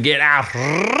time to get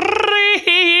outrageous.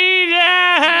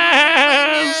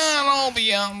 All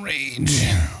the outrage.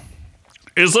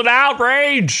 It's an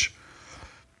outrage.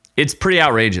 It's pretty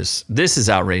outrageous. This is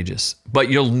outrageous, but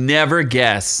you'll never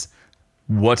guess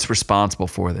what's responsible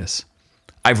for this.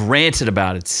 I've ranted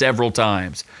about it several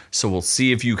times, so we'll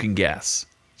see if you can guess.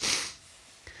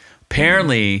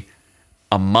 Apparently,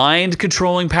 a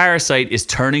mind-controlling parasite is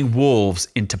turning wolves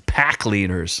into pack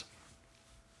leaders.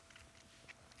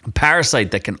 A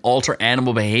parasite that can alter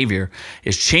animal behavior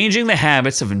is changing the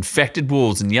habits of infected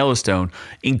wolves in Yellowstone,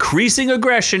 increasing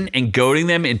aggression and goading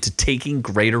them into taking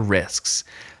greater risks.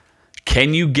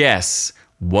 Can you guess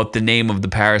what the name of the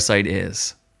parasite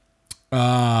is?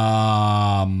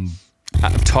 I've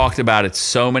talked about it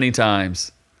so many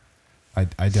times. I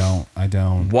don't.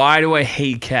 Why do I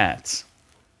hate cats?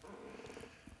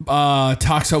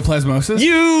 Toxoplasmosis?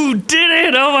 You did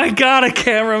it! Oh my god, I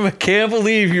can't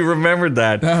believe you remembered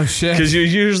that. Oh, shit. Because you're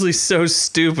usually so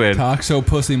stupid.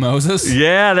 Toxopussymosis?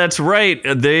 Yeah, that's right.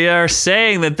 They are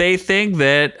saying that they think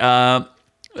that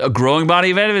a growing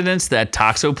body of evidence that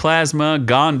Toxoplasma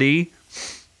gondii,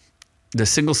 the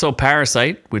single cell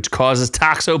parasite, which causes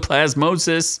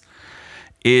toxoplasmosis,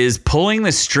 is pulling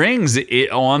the strings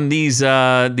on these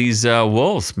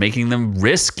wolves, making them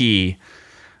risky.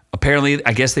 Apparently,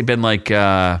 I guess they've been like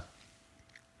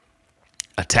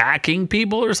attacking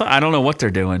people or something. I don't know what they're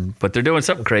doing, but they're doing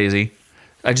something crazy.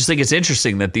 I just think it's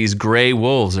interesting that these gray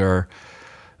wolves are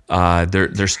they're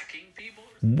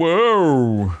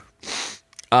whoa.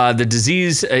 The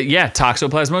disease,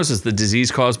 toxoplasmosis, the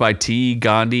disease caused by T.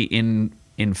 gondii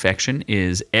infection,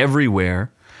 is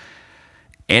everywhere,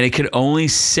 and it can only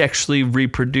sexually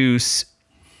reproduce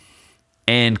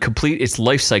and complete its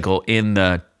life cycle in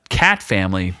the cat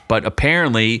family. But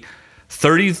apparently,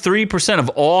 33% of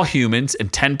all humans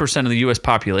and 10% of the U.S.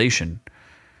 population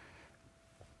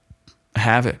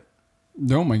have it.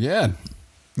 Oh my god.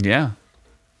 Yeah.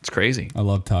 It's crazy. I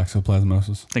love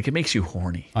toxoplasmosis. Like, it makes you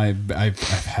horny. I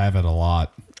have it a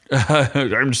lot.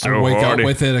 I'm so I wake horny. up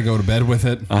with it. I go to bed with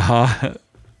it. Uh-huh.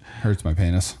 Hurts my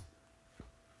penis.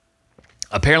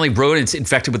 Apparently, rodents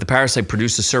infected with the parasite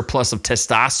produce a surplus of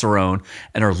testosterone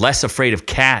and are less afraid of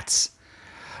cats.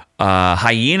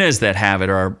 Hyenas that have it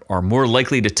are more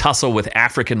likely to tussle with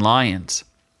African lions.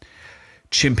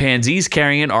 Chimpanzees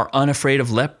carrying it are unafraid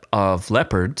of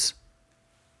leopards.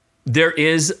 There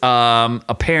is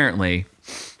apparently,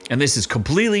 and this is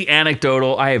completely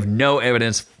anecdotal, I have no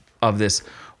evidence of this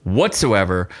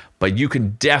whatsoever, but you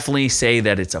can definitely say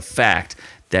that it's a fact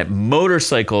that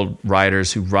motorcycle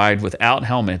riders who ride without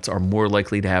helmets are more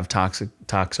likely to have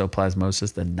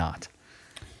toxoplasmosis than not,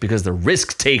 because they're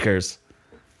risk takers.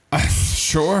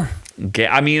 Sure. Okay,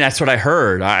 I mean, that's what I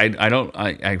heard.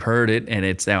 I heard it, and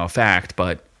it's now a fact,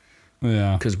 but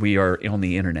Yeah. because we are on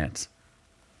the internet.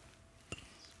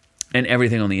 And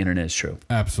everything on the internet is true.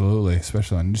 Absolutely,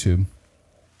 especially on YouTube.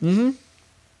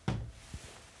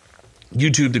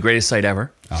 YouTube, the greatest site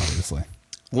ever. Obviously.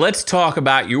 Let's talk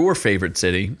about your favorite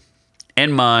city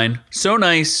and mine. So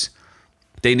nice,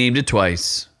 they named it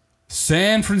twice.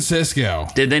 San Francisco,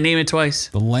 Did they name it twice?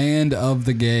 the land of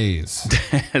the gays.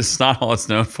 It's not all it's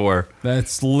known for.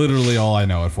 That's literally all I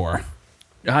know it for.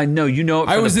 I know, you know it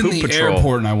from I was the in Poop the Patrol.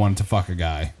 airport and I wanted to fuck a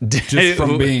guy just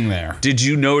from being there. Did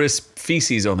you notice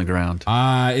feces on the ground?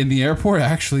 In the airport,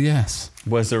 actually, yes,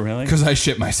 Was there really? because I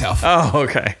shit myself Oh,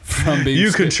 okay. from being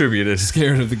You contributed.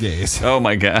 scared of the gays. Oh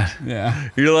my God. Yeah.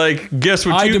 You're like, guess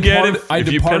what I you departed, get I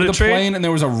if you departed the penetrate? plane and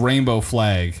there was a rainbow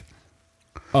flag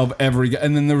of every,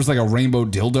 and then there was like a rainbow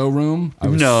dildo room. I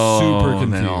was super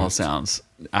confused. that all sounds.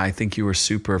 I think you were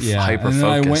super Yeah, hyper and then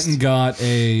focused. I went and got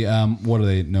a what are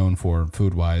they known for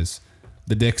food wise?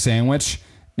 The dick sandwich.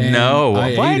 And No,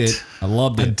 I what? ate it. I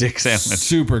loved it. dick sandwich.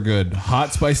 Super good.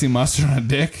 Hot spicy mustard on a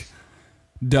dick.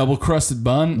 Double crusted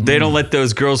bun. They don't let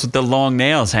those girls with the long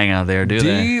nails hang out there, do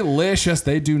they? Delicious.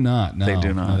 They do not. No, They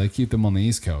do not. No, they keep them on the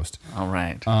East Coast. All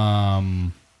right.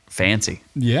 Fancy.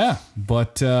 Yeah,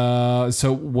 but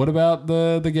so what about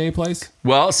the gay place?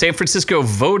 Well, San Francisco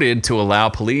voted to allow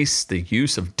police the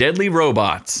use of deadly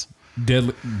robots.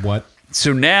 Deadly what?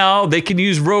 So now they can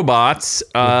use robots.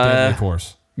 Deadly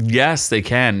force. Yes, they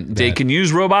can. They That- can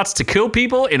use robots to kill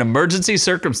people in emergency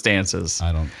circumstances.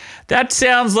 I don't. That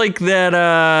sounds like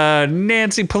that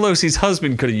Nancy Pelosi's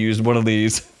husband could have used one of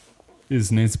these. Is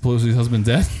Nancy Pelosi's husband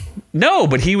dead? No,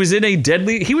 but he was in a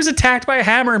deadly. He was attacked by a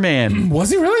hammer man. Was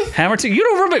he really? Hammer. You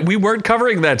don't remember? We weren't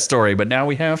covering that story, but now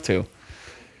we have to.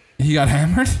 He got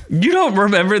hammered? You don't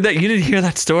remember that? You didn't hear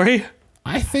that story?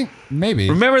 I think maybe.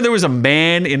 Remember, there was a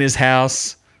man in his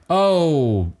house.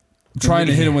 Oh, trying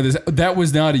to hit him with his. That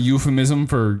was not a euphemism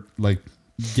for like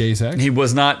gay sex. He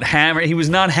was not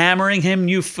hammering him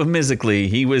euphemistically.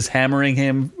 He was hammering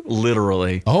him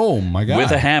literally Oh my god!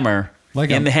 with a hammer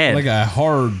in the head. like a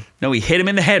hard, No, he hit him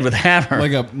in the head with a hammer.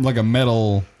 like a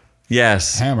metal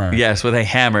yes, hammer. Yes, with a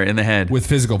hammer in the head. with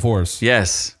physical force.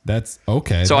 Yes. That's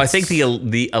okay. So I that's- think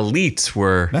the elites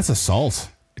were. that's assault.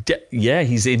 Yeah,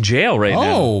 he's in jail right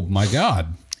now. Oh my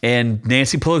god! And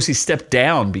Nancy Pelosi stepped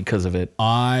down because of it.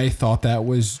 I thought that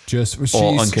was just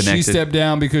All she unconnected. stepped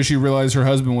down because she realized her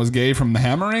husband was gay from the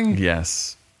hammering,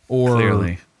 Yes. or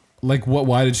Clearly. like what?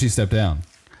 Why did she step down?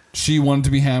 She wanted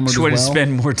to be hammered. She as wanted to well?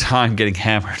 spend more time getting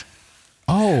hammered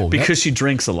Oh, because she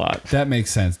drinks a lot. that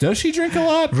makes sense. Does she drink a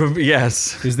lot?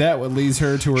 Yes. Is that what leads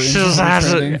her to her She insulin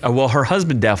has trending? well, her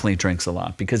husband definitely drinks a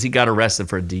lot because he got arrested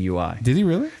for a DUI. Did he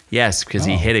really? Yes, because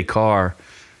he Oh. hit a car.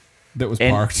 That was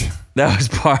And- parked. That was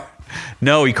part.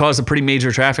 No, he caused a pretty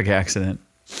major traffic accident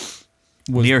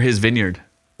Was- near his vineyard.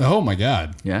 Oh my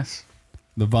god! Yes.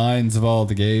 The vines of all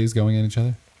the gays going at each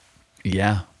other.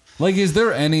 Yeah. Like, is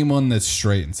there anyone that's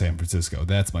straight in San Francisco?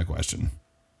 That's my question.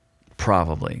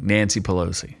 Probably Nancy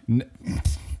Pelosi.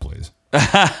 Please,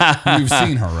 you've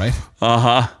seen her, right?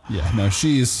 Yeah. No,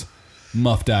 she's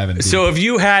muff diving. Deep. So if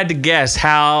you had to guess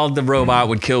how the robot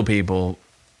would kill people,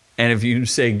 and if you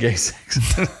say gay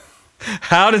sex,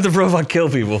 how did the robot kill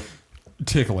people?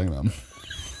 tickling them.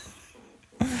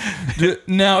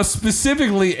 Now,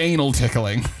 specifically anal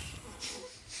tickling.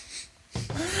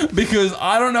 Because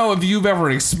I don't know if you've ever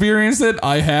experienced it.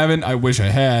 I haven't. I wish I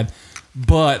had.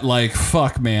 But like,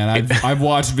 fuck, man, I've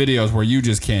watched videos where you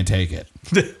just can't take it.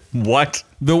 What?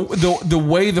 The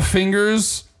way the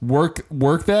fingers work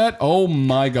that. Oh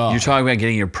my god. You're talking about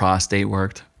getting your prostate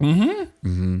worked?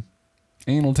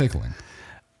 Anal tickling.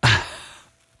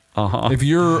 If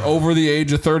you're over the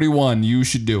age of 31, you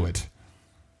should do it.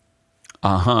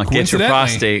 Get your Coincidentally.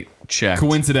 prostate checked.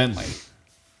 Coincidentally.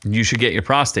 You should get your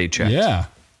prostate checked. Yeah.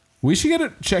 We should get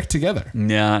it checked together.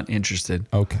 Not interested.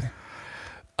 Okay.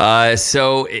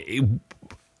 So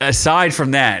aside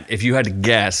from that, if you had to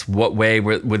guess, what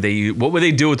would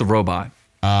they do with the robot?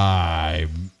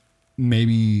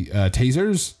 Maybe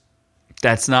tasers?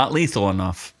 That's not lethal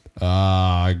enough.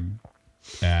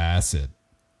 Acid.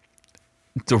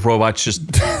 The robot's just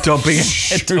dumping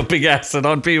acid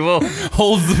on people.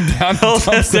 Holds them down. Holds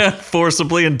them down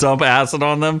forcibly and dump acid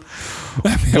on them.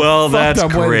 Well, that's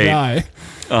great. A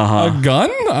gun?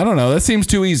 I don't know. That seems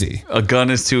too easy. A gun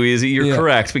is too easy. You're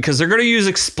correct, because they're going to use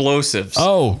explosives.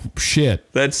 Oh,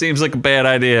 shit. That seems like a bad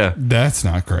idea. That's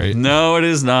not great. No, it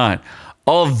is not.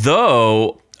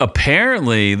 Although,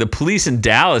 apparently, the police in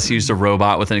Dallas used a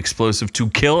robot with an explosive to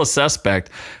kill a suspect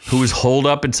who was holed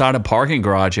up inside a parking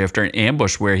garage after an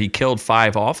ambush where he killed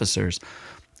 5 officers.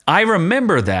 I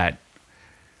remember that.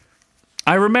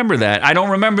 I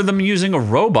don't remember them using a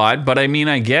robot, but I mean,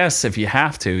 I guess if you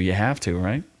have to,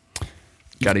 right?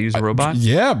 Got to use a robot?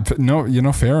 Yeah.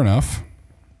 No, fair enough.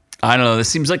 I don't know. This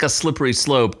seems like a slippery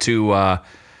slope to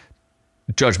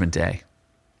Judgment Day.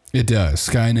 It does.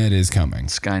 Skynet is coming.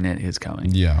 Skynet is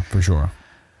coming. Yeah, for sure.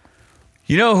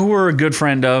 You know who we're a good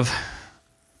friend of?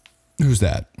 Who's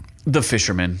that? The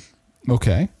fishermen.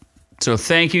 Okay. So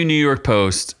thank you, New York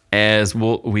Post, as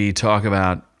we talk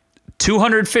about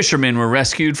 200 fishermen were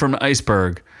rescued from an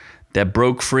iceberg that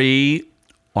broke free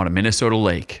on a Minnesota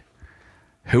lake.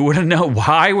 Who would have known?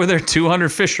 Why were there 200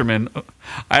 fishermen?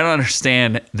 I don't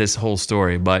understand this whole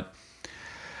story, but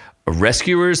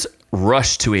rescuers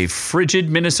rushed to a frigid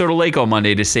Minnesota lake on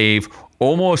Monday to save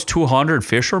almost 200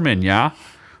 fishermen,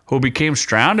 who became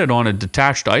stranded on a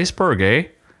detached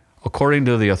iceberg, according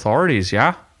to the authorities,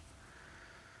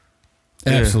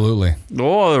 Absolutely.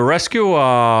 Oh, the rescue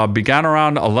began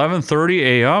around 11:30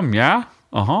 a.m.,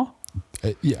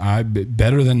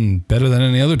 Better than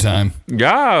any other time.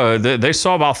 Yeah, they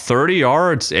saw about 30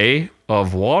 yards,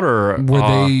 of water. Were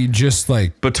they just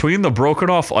like between the broken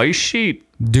off ice sheet?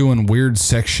 Doing weird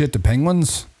sex shit to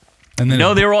penguins? And then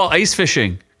No, they were all ice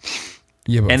fishing.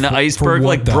 Yeah, but and the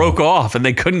iceberg broke off and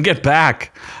they couldn't get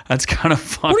back. That's kind of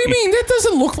funny. What do you mean? That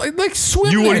doesn't look like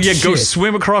swim. You would shit. go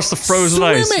swim across the frozen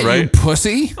ice, it, right? You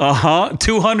pussy.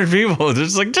 200 people.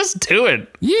 Just do it.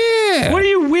 Yeah. What are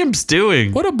you wimps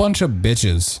doing? What a bunch of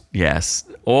bitches. Yes.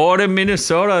 Or in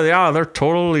Minnesota, they're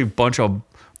totally bunch of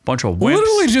wimps.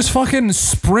 Literally just fucking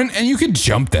sprint and you could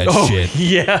jump that shit.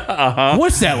 Yeah.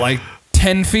 What's that, like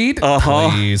 10 feet?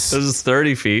 Please. This is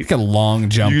 30 feet. You can long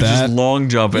jump You that. just long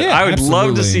jump it. Yeah, I would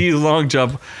love to absolutely. see you long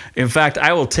jump. In fact,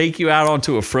 I will take you out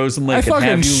onto a frozen lake I and fucking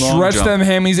have you long stretch jump. them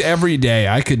hammies every day.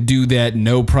 I could do that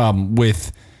no problem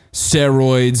with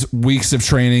steroids, weeks of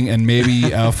training, and maybe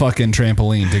a fucking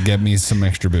trampoline to get me some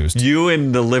extra boost. You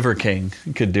and the Liver King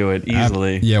could do it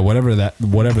easily. Yeah, whatever that is.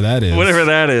 Whatever that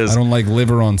is. I don't like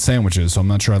liver on sandwiches, so I'm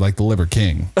not sure I like the Liver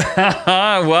King.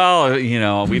 Well,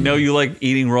 we know you like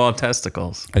eating raw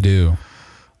testicles. I do.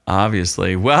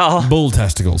 Obviously. Well, Bull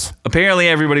testicles. apparently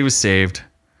everybody was saved.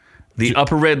 The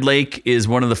Upper Red Lake is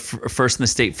one of the first in the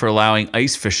state for allowing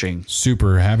ice fishing.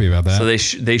 Super happy about that. So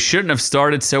they shouldn't have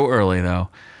started so early, though.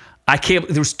 There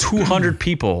was 200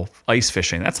 people ice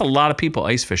fishing. That's a lot of people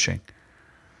ice fishing.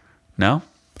 No?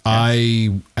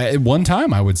 At one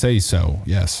time, I would say so,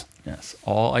 yes. Yes.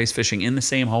 All ice fishing in the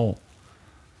same hole.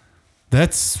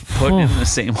 That's Put in the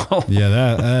same hole.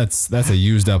 Yeah, that's a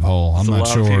used up hole. I'm a not lot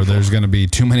of sure people. there's going to be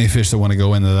too many fish that want to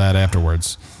go into that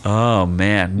afterwards. Oh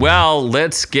man. Well,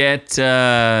 let's get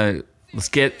in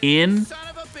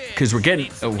because we're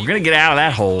gonna get out of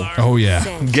that hole. Oh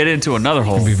yeah, Get into another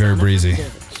hole it'll be very breezy,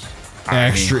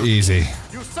 extra easy.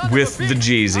 with the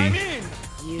Jeezy.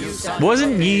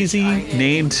 Wasn't Yeezy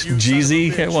named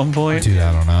Jeezy at one point? Dude,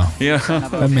 I don't know. Yeah.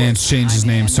 That man's changed his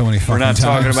name so many fucking We're not times.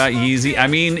 talking about Yeezy. I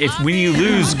mean, when you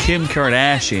lose Kim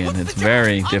Kardashian, it's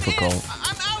very difficult.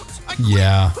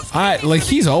 Yeah,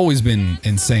 he's always been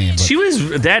insane.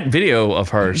 But That video of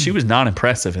her, she was not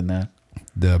impressive in that.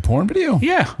 the porn video?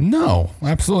 Yeah. No,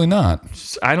 absolutely not.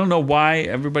 I don't know why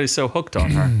everybody's so hooked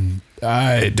on her.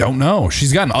 I don't know.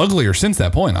 She's gotten uglier since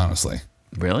that point, honestly.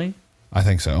 Really? I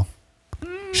think so.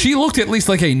 She looked at least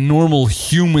like a normal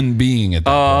human being at that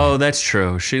point. Oh, that's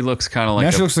true. She looks kind of like Now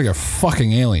she looks like a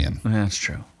fucking alien. That's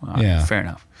true. Yeah. Fair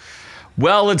enough.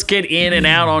 Well, let's get in and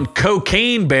out on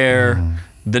Cocaine Bear,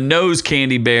 the nose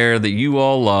candy bear that you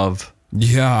all love.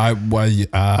 Yeah,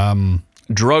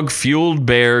 Drug-fueled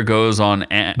bear goes on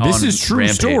this is true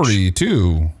rampage. story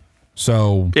too.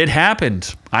 So It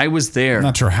happened. I was there. I'm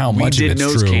not sure how much we of did it's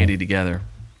nose true. candy together.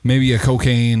 maybe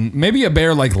a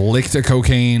bear like licked a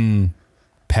cocaine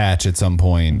patch at some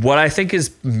point. What I think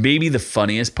is maybe the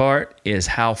funniest part is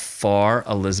how far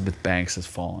Elizabeth Banks has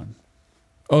fallen.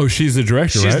 Oh, she's the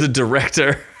director, She's right? the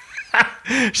director.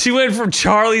 She went from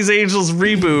Charlie's Angels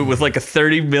reboot with like a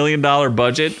 $30 million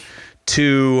budget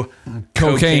to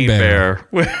Cocaine Bear.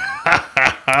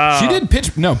 She did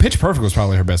Pitch Perfect was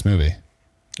probably her best movie.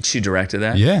 She directed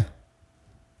that? Yeah.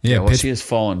 Yeah, Well, she has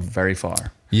fallen very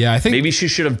far. Yeah, I think Maybe she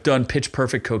should have done Pitch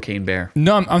Perfect Cocaine Bear.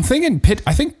 No, I'm thinking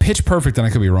I think Pitch Perfect, and I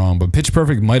could be wrong, but Pitch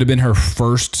Perfect might have been her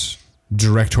first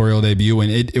directorial debut,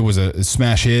 and it was a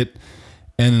smash hit.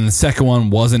 And then the second one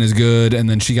wasn't as good, and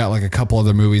then she got like a couple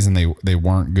other movies, and they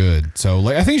weren't good. So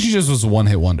like I think she just was a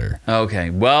one-hit wonder. Okay,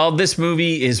 well, this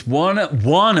movie is one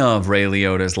of Ray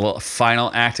Liotta's final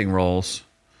acting roles.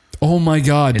 Oh my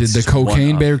God! It's Did the Cocaine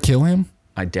one of. Bear kill him?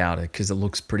 I doubt it because it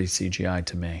looks pretty CGI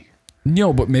to me.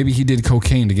 No, but maybe he did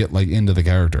cocaine to get like into the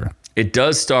character. It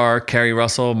does star Kerry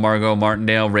Russell, Margot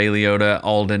Martindale, Ray Liotta,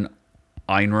 Alden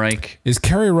Ehrenreich. Is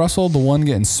Kerry Russell the one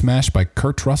getting smashed by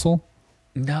Kurt Russell?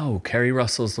 No, Kerry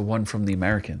Russell's the one from The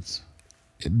Americans.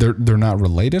 They're not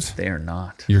related? They are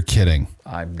not. You're kidding.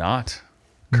 I'm not.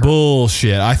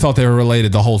 Bullshit. I thought they were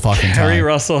related the whole fucking Kerry time.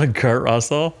 Russell and Kurt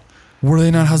Russell? Were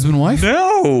they not husband and wife?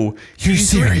 No. You're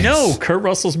serious? No, Kurt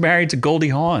Russell's married to Goldie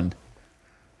Hawn.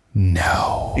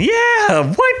 No.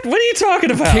 Yeah, what are you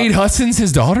talking about? Kate Hudson's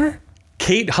his daughter?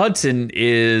 Kate Hudson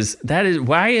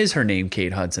why is her name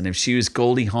Kate Hudson if she was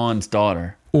Goldie Hawn's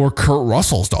daughter? Or Kurt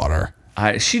Russell's daughter?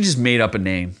 She just made up a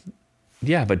name.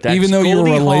 Yeah, but that's Even though you were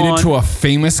Goldie related Hawn. to a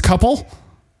famous couple?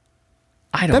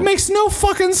 I don't That makes no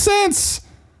fucking sense.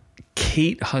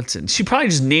 Kate Hudson. She probably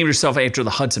just named herself after the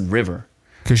Hudson River.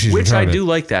 Because she's Which I retarded. do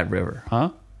like that river, huh?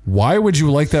 Why would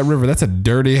you like that river? That's a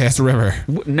dirty ass river.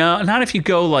 No, not if you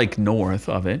go like north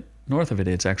of it. North of it,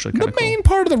 it's actually kind The of cool. main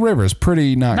part of the river is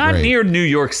pretty not Not great. near New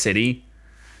York City.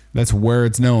 That's where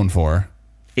it's known for.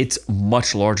 It's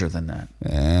much larger than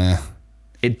that.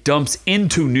 It dumps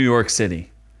into New York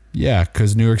City. Yeah,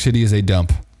 because New York City is a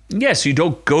dump. Yes, you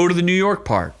don't go to the New York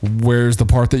part Where's the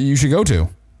part that you should go to?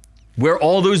 where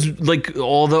all those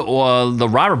all the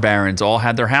robber barons all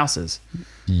had their houses.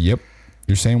 Yep.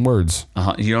 You're saying words.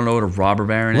 You don't know what a robber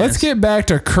baron Let's is? get back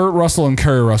to Kurt Russell and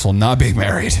Kerry Russell not being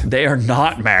married. They are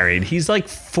not married. He's like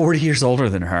 40 years older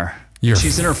than her.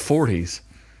 She's in her 40s.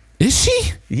 Is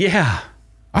she? Yeah.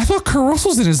 I thought Kurt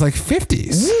Russell's in his like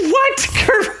 50s. What?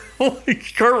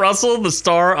 Kurt Russell, the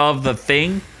star of The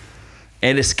Thing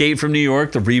and Escape from New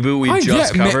York, the reboot we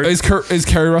just covered. Is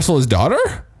Kerry Russell his daughter?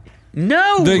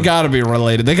 No. They got to be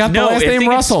related. They got the No, last I name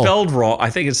think Russell. it's spelled wrong. I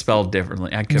think it's spelled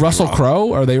differently. I could be Russell wrong.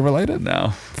 Crowe? Are they related? No.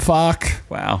 Fuck.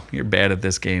 Wow, you're bad at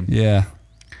this game. Yeah.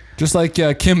 Just like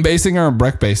Kim Basinger and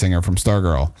Breck Basinger from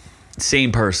Stargirl.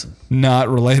 Same person. Not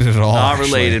related at all. Not actually.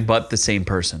 related, but the same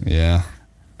person. Yeah.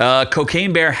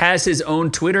 Cocaine Bear has his own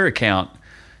Twitter account.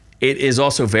 It is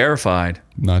also verified.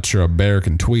 Not sure a bear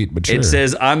can tweet, but sure. It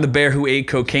says, "I'm the bear who ate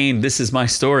cocaine. This is my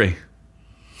story."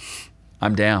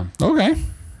 I'm down. Okay.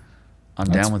 I'm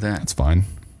down with that. That's fine.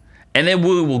 And then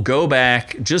we will go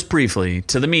back just briefly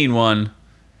to the mean one.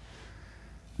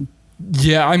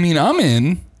 Yeah, I mean, I'm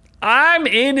in. I'm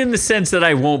in the sense that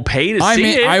I won't pay to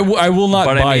see it. I will not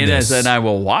but buy I'm in this. as in I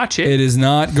will watch it. It is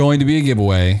not going to be a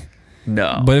giveaway.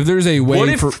 No. But if there's a way What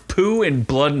if for Pooh and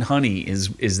Blood and Honey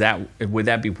would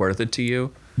that be worth it to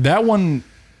you? that one,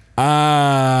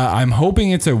 I'm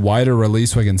hoping it's a wider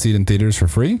release so I can see it in theaters for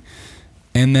free.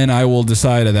 And then I will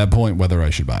decide at that point whether I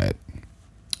should buy it.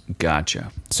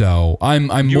 Gotcha. So I'm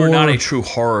You're more not a true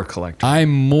horror collector. I'm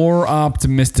more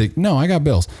optimistic. No, I got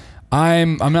bills.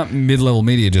 I'm not mid-level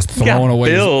media just You got throwing away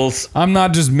bills. I'm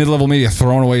not just mid-level media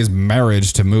throwing away his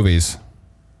marriage to movies.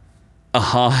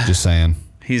 Just saying.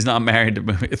 He's not married to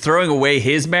movies. Throwing away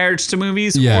his marriage to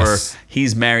movies, Yes. or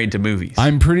he's married to movies.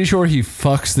 I'm pretty sure he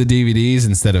fucks the DVDs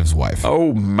instead of his wife.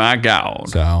 Oh my god.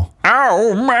 So,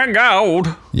 Oh my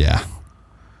god. yeah.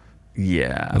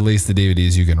 Yeah. At least the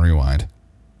DVDs you can rewind.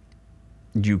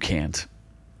 You can't.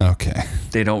 Okay.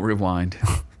 They don't rewind.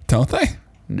 Don't they?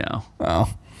 No.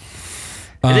 Oh.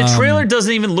 And the trailer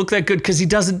doesn't even look that good because he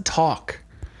doesn't talk.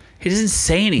 He doesn't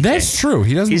say anything. That's true.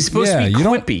 He doesn't. He's supposed to be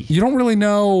quippy. You don't really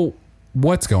know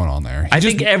what's going on there. I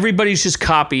think everybody's just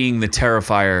copying the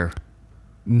Terrifier.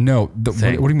 No. What do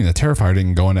you mean? The Terrifier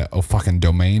didn't go into a fucking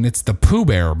domain. It's the Pooh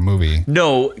Bear movie.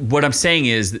 No, what I'm saying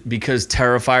is because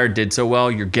Terrifier did so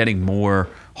well, you're getting more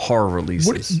horror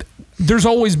releases. There's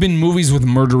always been movies with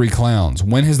murdery clowns.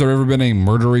 When has there ever been a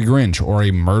murdery Grinch or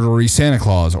a murdery Santa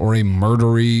Claus or a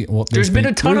murdery? Well, There's been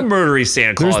a ton of murdery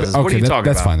Santa Clauses. What are you talking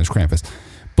that's about? fine. There's Krampus.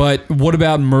 But what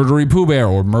about murdery Pooh Bear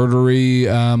or murdery?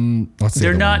 What's the They're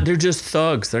other not. one? They're just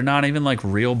thugs. They're not even like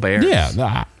real bears.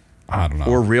 Yeah, I don't know.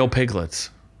 Or real piglets.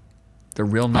 They're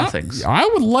real nothings. I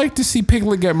would like to see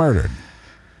Piglet get murdered.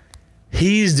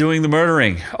 He's doing the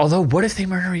murdering. Although, what if they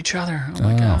murder each other? Oh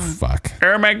my Oh, god. fuck.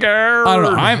 Oh my god. I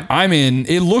don't know. I'm in.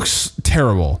 It looks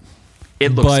terrible.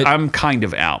 It looks. but- I'm kind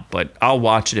of out, but I'll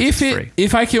watch it if it's free.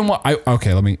 If I can,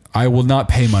 okay. I will not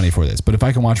pay money for this, but if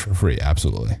I can watch for free,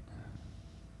 absolutely.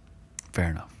 Fair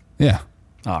enough. Yeah.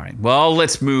 All right. Well,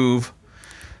 let's move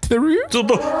To the review. to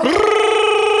the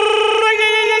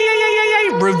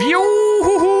review.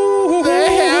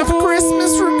 Half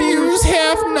Christmas reviews,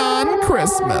 half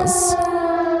non-Christmas.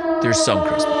 There's some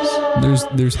Christmas.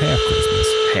 There's half Christmas.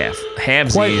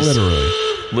 Halvesies. Quite literally.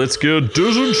 Let's get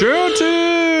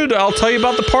disenchanted. I'll tell you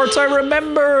about the parts I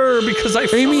remember because I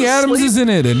fell Amy Adams asleep. is in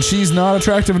it, and she's not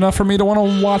attractive enough for me to want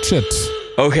to watch it.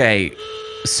 Okay,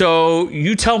 so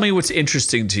you tell me what's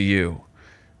interesting to you.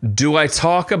 Do I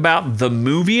talk about the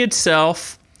movie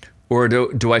itself, or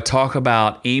do I talk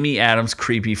about Amy Adams'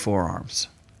 creepy forearms?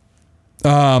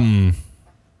 The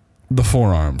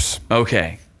forearms.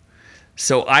 Okay.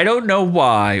 So I don't know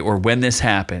why or when this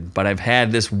happened, but I've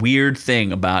had this weird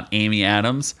thing about Amy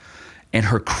Adams and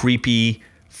her creepy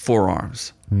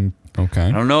forearms. Okay.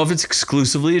 I don't know if it's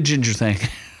exclusively a ginger thing.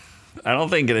 I don't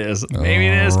think it is. Maybe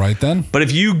it is. All right then. But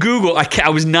if you Google, I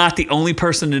was not the only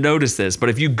person to notice this, but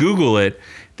if you Google it,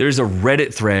 there's a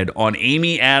Reddit thread on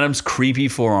Amy Adams' creepy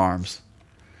forearms.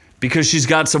 Because she's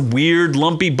got some weird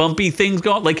lumpy, bumpy things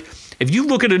going. Like, if you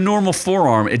look at a normal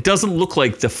forearm, it doesn't look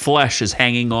like the flesh is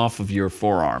hanging off of your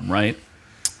forearm, right?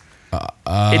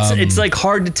 It's like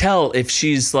hard to tell if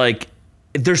she's like,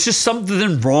 there's just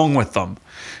something wrong with them.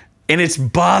 And it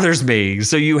bothers me,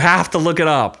 so you have to look it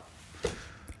up.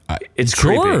 It's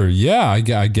Sure. creepy. Yeah,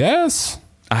 I guess.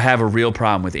 I have a real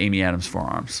problem with Amy Adams'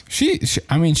 forearms. She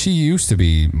used to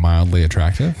be mildly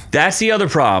attractive. That's the other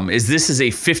problem, is this is a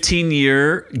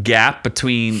 15-year gap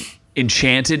between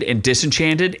Enchanted and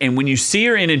Disenchanted. And when you see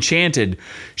her in Enchanted,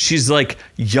 she's like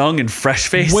young and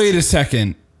fresh-faced. Wait a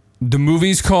second. The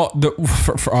movie's called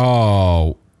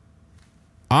oh.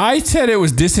 I said it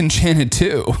was Disenchanted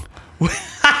too.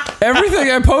 Everything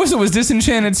I posted was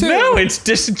Disenchanted too. No, it's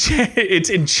Disenchanted. It's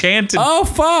Enchanted. Oh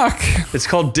fuck! It's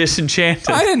called Disenchanted.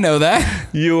 I didn't know that.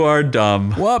 You are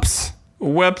dumb. Whoops.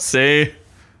 Whoopsie.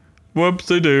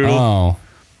 Whoopsie doodle. Oh.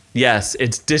 Yes,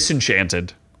 it's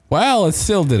Disenchanted. Well, it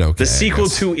still did okay. The sequel I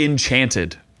guess. to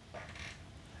Enchanted.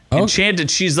 Okay. Enchanted,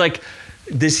 she's like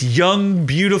this young,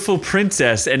 beautiful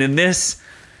princess, and in this,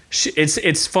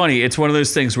 it's funny. It's one of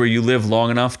those things where you live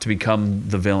long enough to become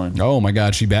the villain. Oh my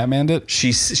God, she Batmaned it.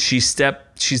 She's the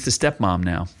stepmom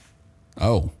now.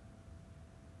 Oh.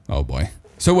 Oh boy.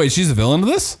 So wait, she's the villain of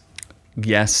this?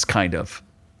 Yes, kind of.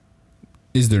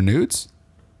 Is there nudes?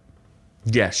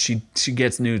 Yes, she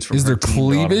gets nudes from. Is her there teen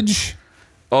daughter. cleavage?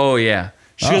 Oh yeah.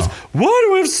 She goes, "Why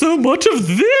do we have so much of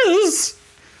this?"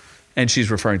 And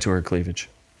she's referring to her cleavage.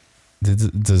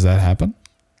 Does that happen?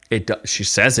 She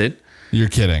says it. You're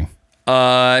kidding.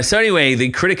 So anyway, the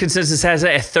critic consensus has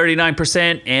it at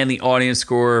 39% and the audience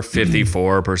score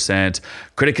 54%.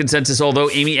 Critic consensus, although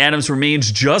Amy Adams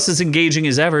remains just as engaging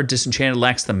as ever, Disenchanted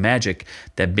lacks the magic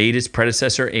that made its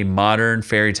predecessor a modern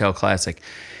fairy tale classic.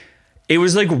 It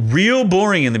was like real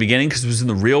boring in the beginning because it was in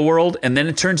the real world, and then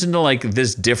it turns into like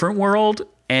this different world,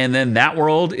 and then that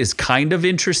world is kind of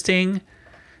interesting.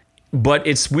 But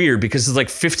it's weird because it's like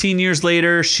 15 years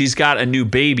later, she's got a new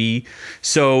baby.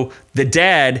 So the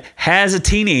dad has a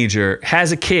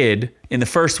kid in the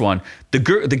first one. The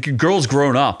girl's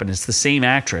grown up and it's the same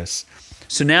actress.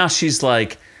 So now she's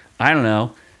like, I don't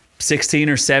know, 16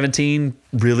 or 17,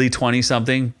 really 20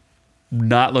 something,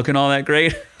 not looking all that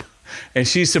great. And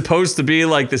she's supposed to be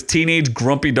like this teenage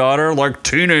grumpy daughter, like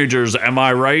teenagers, am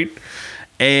I right?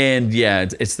 And yeah,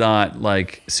 it's not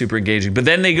like super engaging. But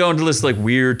then they go into this like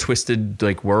weird, twisted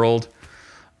like world.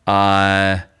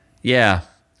 Yeah,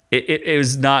 it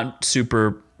was not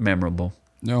super memorable.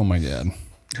 Oh my God.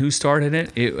 Who starred in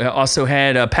it? It also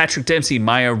had Patrick Dempsey,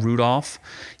 Maya Rudolph,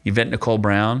 Yvette Nicole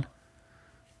Brown,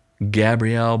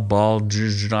 Gabrielle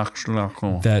Baldwin.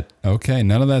 Okay,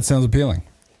 none of that sounds appealing.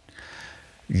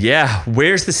 Yeah,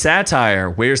 where's the satire?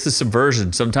 Where's the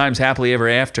subversion? Sometimes happily ever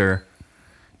after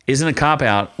isn't a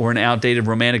cop-out or an outdated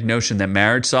romantic notion that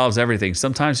marriage solves everything.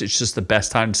 Sometimes it's just the best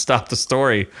time to stop the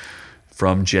story.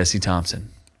 From Jesse Thompson.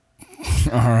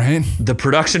 All right. The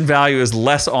production value is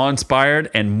less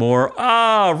awe-inspired and more,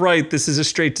 right, this is a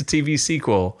straight-to-TV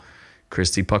sequel.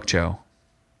 Christy Puckcho.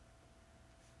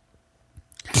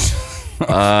 All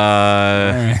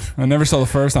right. I never saw the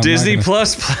first. Disney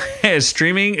Plus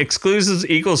streaming exclusives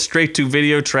equals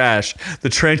straight-to-video trash. The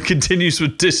trend continues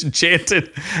with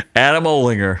Disenchanted. Adam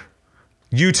Olinger.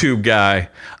 YouTube guy.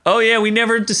 Oh, yeah, we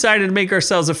never decided to make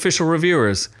ourselves official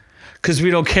reviewers because we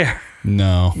don't care.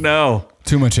 No. No.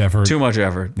 Too much effort. Too much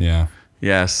effort. Yeah.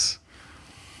 Yes.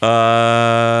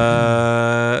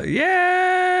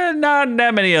 Yeah, not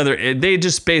that many other. They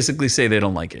just basically say they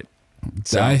don't like it.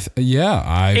 So It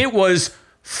it was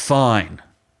fine.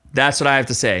 That's what I have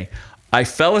to say. I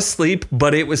fell asleep,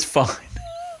 but it was fine.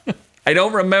 I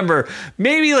don't remember,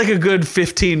 maybe like a good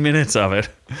 15 minutes of it,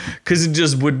 because it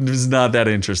just was not that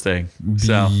interesting.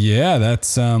 So yeah,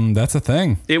 that's a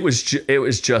thing. it was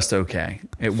just okay.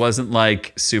 It wasn't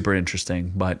like super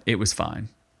interesting, but it was fine.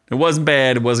 It wasn't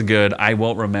bad. It wasn't good. I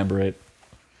won't remember it.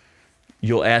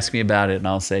 You'll ask me about it, and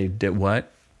I'll say, "Did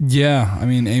what?" Yeah, I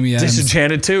mean, Amy Adams.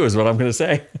 Disenchanted too is what I'm gonna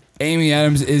say. Amy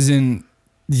Adams isn't.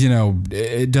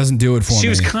 It doesn't do it for me. She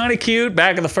was kind of cute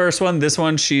back in the first one. This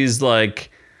one, she's like.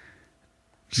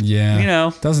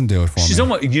 Yeah, doesn't do it for me. She's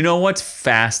almost. You know what's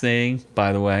fascinating,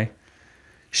 by the way?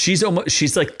 She's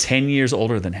like 10 years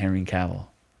older than Henry Cavill,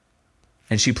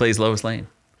 and she plays Lois Lane.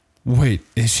 Wait,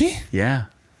 is she? Yeah.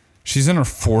 She's in her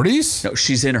 40s? No,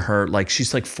 she's in her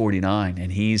she's like 49,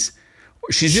 and she's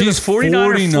She's either 49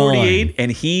 or 49. 48,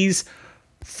 and he's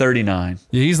 39.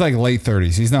 Yeah, he's like late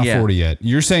 30s. He's not Yeah. 40 yet.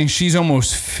 You're saying she's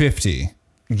almost 50?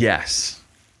 Yes.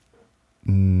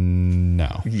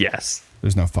 No, Yes.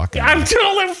 there's no fucking. I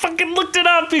totally fucking looked it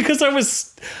up because I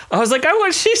was like,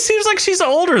 she seems like she's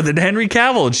older than Henry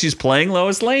Cavill, and she's playing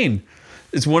Lois Lane.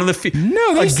 It's one of the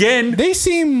No, they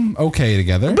seem okay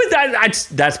together. But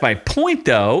that's my point,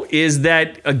 though, is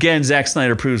that again, Zack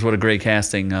Snyder proves what a great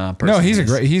casting person. No, he's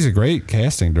is. a great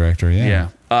casting director. Yeah.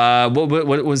 Yeah.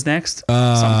 What was next?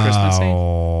 Some Christmassy?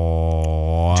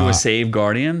 Do you want to save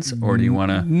Guardians, or do you want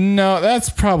to No, that's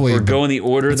probably. go in the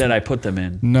order that I put them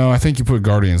in? No, I think you put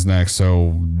Guardians next.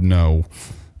 So no.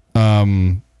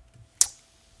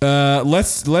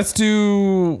 Let's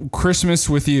do Christmas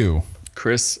with You.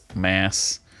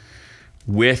 Christmas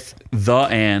with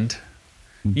and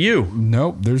you.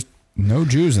 Nope, there's no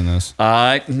Jews in this.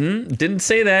 Didn't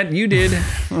say that. You did.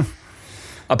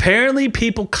 Apparently,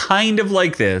 people kind of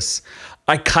like this.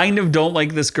 I kind of don't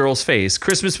like this girl's face.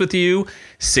 Christmas with You,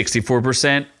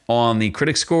 64% on the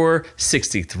critic score,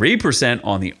 63%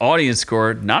 on the audience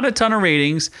score. Not a ton of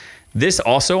ratings. This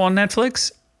also on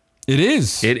Netflix. It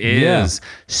is. It is. Yeah.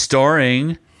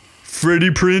 Starring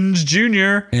Freddie Prinze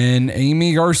Jr. And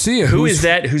Amy Garcia. Who is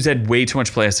that? Who's had way too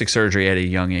much plastic surgery at a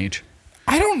young age?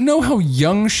 I don't know how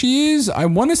young she is. I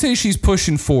want to say she's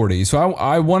pushing 40. So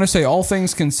I want to say, all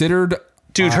things considered.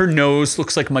 Dude, her nose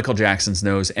looks like Michael Jackson's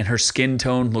nose, and her skin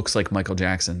tone looks like Michael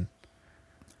Jackson.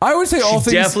 I would say all She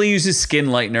things. definitely uses skin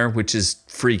lightener, which is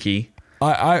freaky.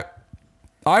 I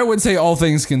would say all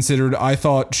things considered. I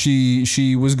thought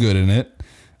she was good in it.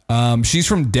 She's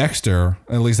from Dexter.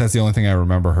 At least that's the only thing I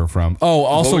remember her from. Oh,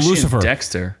 also What was she in Lucifer.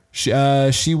 Dexter.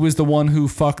 She was the one who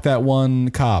fucked that one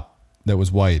cop that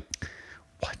was white.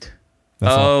 What?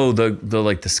 That's Oh, the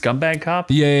like the scumbag cop?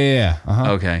 Yeah.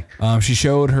 Uh-huh. Okay. She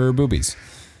showed her boobies.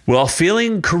 Well,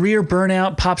 feeling career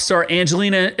burnout, pop star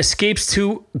Angelina escapes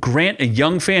to grant a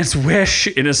young fan's wish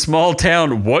in a small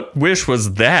town. What wish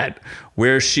was that?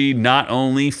 Where she not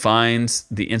only finds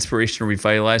the inspiration to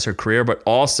revitalize her career, but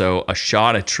also a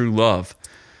shot at true love.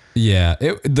 Yeah.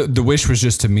 The wish was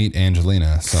just to meet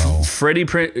Angelina. So Freddie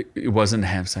Prinze wasn't to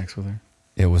have sex with her.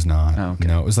 it was not. Oh, okay.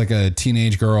 No, it was like a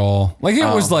teenage girl. Like it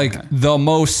was like the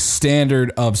most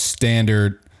standard of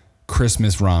standard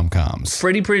Christmas rom-coms.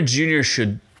 Freddie Prinze Jr.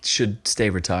 should stay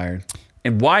retired.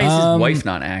 And why is his wife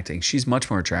not acting? She's much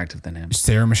more attractive than him.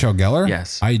 Sarah Michelle Gellar?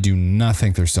 Yes. I do not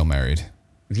think they're still married.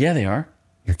 Yeah, they are.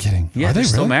 You're kidding. Yeah, Are they're they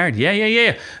still really? married.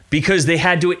 Yeah. Because they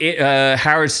had to,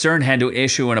 Howard Stern had to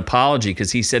issue an apology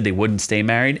because he said they wouldn't stay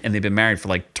married, and they've been married for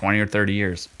like 20 or 30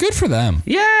 years. Good for them.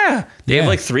 Yeah. They Yeah. have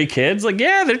like 3 kids. Like,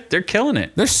 yeah, they're killing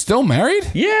it. They're still married?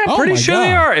 Yeah, Oh pretty my sure they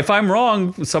God. are. If I'm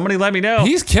wrong, somebody let me know.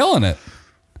 He's killing it.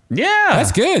 Yeah.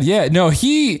 That's good. Yeah. No,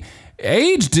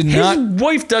 age did His not.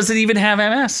 wife doesn't even have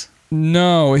MS.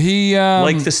 No, he.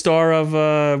 Like the star of,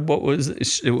 what was it?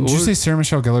 Did you say Sarah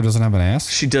Michelle Gellar doesn't have an ass?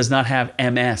 She does not have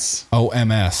MS. Oh,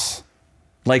 MS.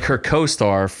 Like her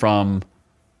co-star from,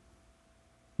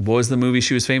 what was the movie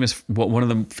she was famous? What one of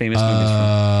the famous movies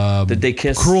from? Did they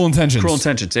kiss? Cruel Intentions. Cruel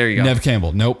Intentions. There you go. Nev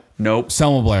Campbell. Nope. Nope.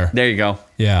 Selma Blair. There you go.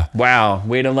 Yeah. Wow.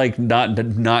 Way to like not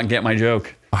get my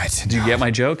joke. I did. Did you get my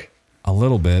joke? A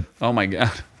little bit. Oh my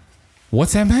god.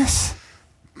 What's MS?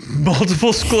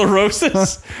 Multiple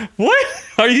sclerosis? What?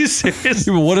 Are you serious?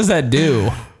 What does that do?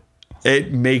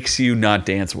 It makes you not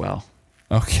dance well.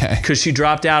 Okay. Because she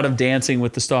dropped out of Dancing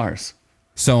with the Stars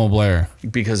Selma Blair.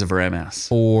 because of her MS.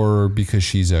 Or because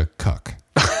she's a cuck.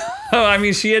 Oh, I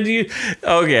mean, she had to.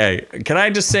 Okay, can I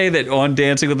just say that on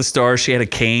Dancing with the Stars, she had a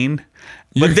cane,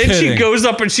 You're But then kidding. she goes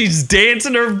up and she's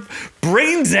dancing her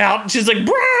brains out. And she's like,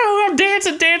 bro, I'm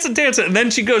dancing. And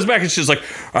then she goes back and she's like,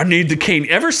 I need the cane.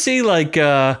 Ever see like,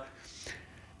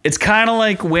 it's kind of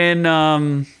like when,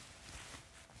 oh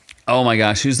my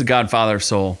gosh, who's the godfather of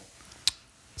soul?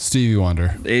 Stevie Wonder.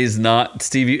 He's not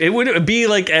Stevie. It would be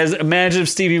like imagine if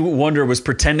Stevie Wonder was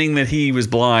pretending that he was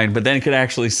blind, but then could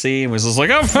actually see and was just like,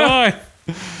 I'm fine.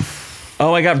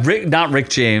 Oh my God, not Rick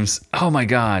James. Oh my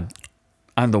God.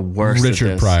 I'm the worst at Richard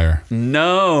this. Pryor.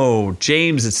 No,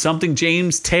 James. It's something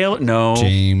James Taylor. No.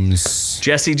 James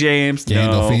Jesse James.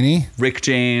 Gandolfini? No. Rick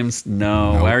James.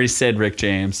 No. Nope. I already said Rick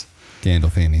James.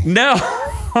 Gandolfini. No.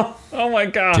 Oh my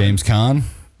God. James Caan.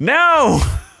 No.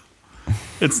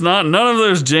 It's not none of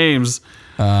those James.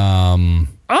 Oh,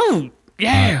 yeah.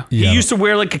 yeah. He used to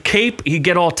wear like a cape. He'd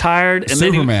get all tired. And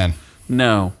Superman. Then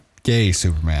no. Gay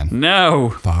Superman.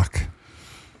 No. Fuck.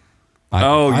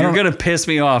 Oh, I you're don't- going to piss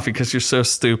me off because you're so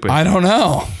stupid. I don't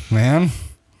know, man.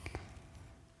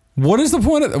 What is the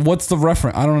point of what's the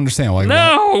reference? I don't understand. Like,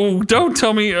 no, don't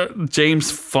tell me James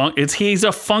Funk. He's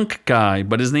a funk guy,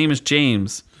 but his name is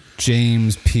James.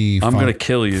 James P. I'm gonna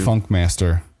kill you.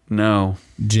 Funkmaster. No.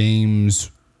 James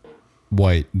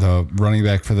White, the running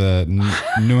back for the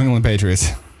New England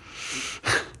Patriots.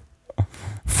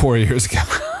 4 years ago.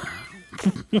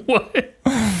 What?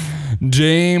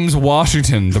 James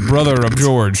Washington, the brother of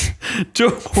George,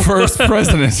 first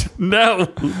president No.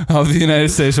 of the United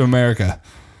States of America.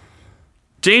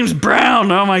 James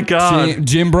Brown. Oh my God.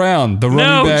 Jim Brown, the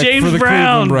running back James for the Brown.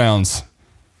 Cleveland Browns.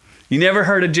 You never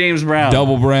heard of James Brown?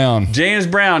 Double Brown. James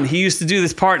Brown, he used to do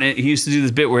this part, and he used to do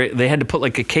this bit where they had to put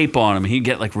like a cape on him. He'd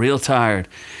get like real tired.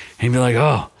 And he'd be like,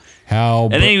 oh. How?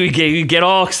 And then he'd get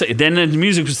all excited. Then the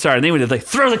music would start, and they would like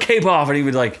throw the cape off, and he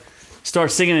would like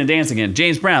start singing and dancing again.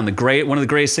 James Brown, one of the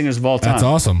greatest singers of all time. That's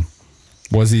awesome.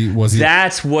 Was he?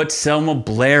 That's what Selma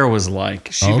Blair was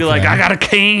like. She'd be like, Okay. I got a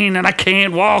cane and I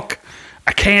can't walk.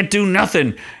 I can't do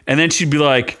nothing. And then she'd be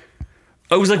like,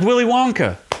 oh, it was like Willy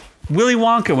Wonka. Willy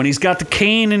Wonka, when he's got the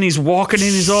cane and he's walking and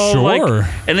he's all Sure. like,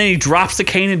 and then he drops the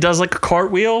cane and does like a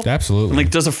cartwheel. Absolutely. And like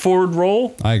does a forward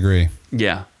roll. I agree.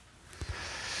 Yeah.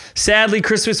 Sadly,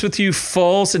 Christmas with You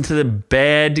falls into the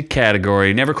bad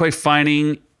category, never quite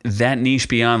finding that niche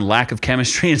beyond lack of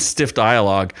chemistry and stiff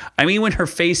dialogue. I mean, when her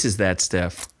face is that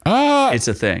stiff, it's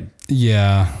a thing.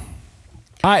 Yeah.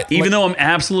 Even though I'm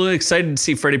absolutely excited to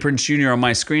see Freddie Prinze Jr. on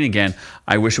my screen again,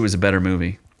 I wish it was a better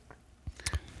movie.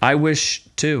 I wish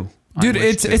too. Dude,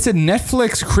 it's a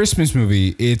Netflix Christmas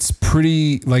movie. It's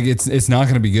pretty like it's not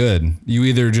going to be good. You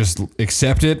either just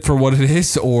accept it for what it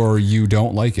is or you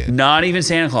don't like it. Not even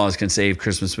Santa Claus can save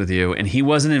Christmas with You, and he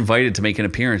wasn't invited to make an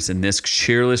appearance in this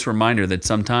cheerless reminder that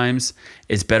sometimes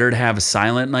it's better to have a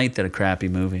silent night than a crappy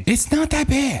movie. It's not that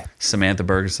bad. Samantha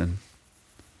Bergeson.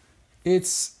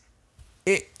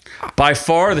 It By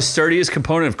far, the sturdiest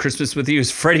component of Christmas with You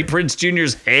is Freddie Prinze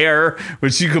Jr.'s hair,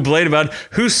 which you complain about.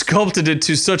 Who sculpted it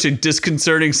to such a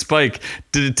disconcerting spike?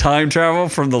 Did it time travel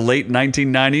from the late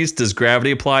 1990s? Does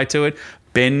gravity apply to it?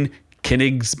 Ben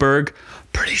Kenigsberg?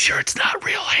 Pretty sure it's not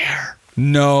real hair.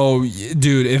 No,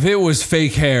 dude, if it was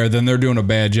fake hair, then they're doing a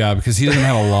bad job because he doesn't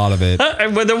have a lot of it.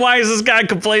 But then why is this guy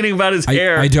complaining about his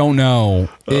hair? I don't know.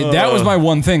 That was my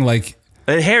one thing. Like,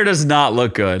 The hair does not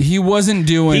look good. he wasn't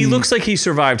doing. He looks like he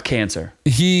survived cancer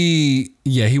He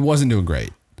wasn't doing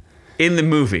great. in the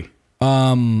movie.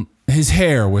 His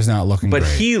hair was not looking But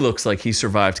great. he looks like he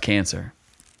survived cancer.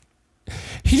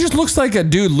 He just looks like a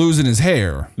dude losing his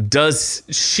hair. Does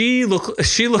she look?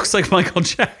 She looks like Michael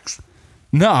Jackson.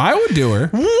 No, I would do her.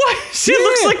 What? She Yeah.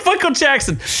 looks like Michael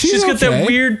Jackson. She's got okay. that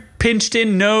weird pinched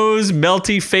in nose,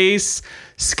 melty face,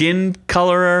 skin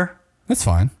colorer. That's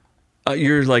fine.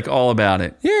 You're like all about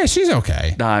it. Yeah, she's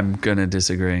okay. I'm gonna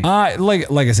disagree. Like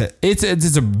I said, it's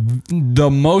the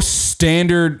most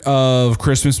standard of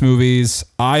Christmas movies.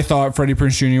 I thought Freddie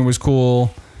Prinze Jr. was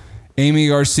cool. Amy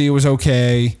Garcia was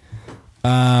okay.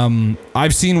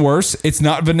 I've seen worse. It's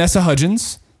not Vanessa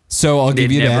Hudgens, so I'll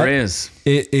give It you that. never is.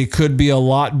 It could be a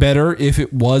lot better if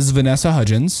it was Vanessa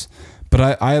Hudgens,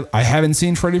 but I haven't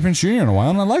seen Freddie Prinze Jr. in a while,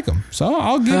 and I like him, so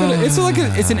I'll give it.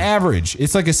 It's an average.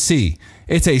 It's like a C.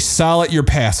 It's a solid. You're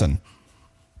passing.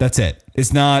 That's it.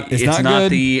 It's not. It's not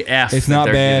good. the F. It's that not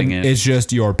they're bad. giving it. It's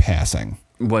just you're passing.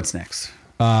 What's next?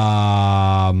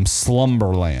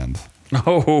 Slumberland.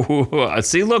 Oh,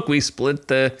 see, look, we split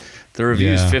the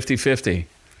reviews Yeah. 50-50.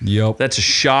 Yep. That's a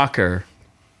shocker.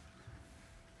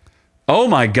 Oh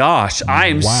my gosh, I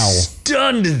am Wow.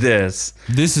 stunned at this.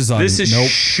 This is nope.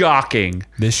 Shocking.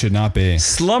 This should not be.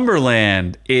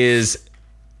 Slumberland is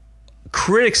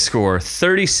critic score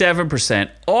 37%,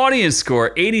 audience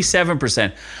score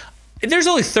 87%. There's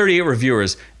only 38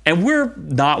 reviewers, And we're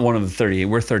not one of the 38.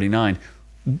 We're 39.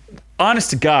 Honest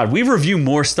to God, we review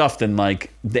more stuff than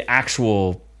like the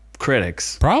actual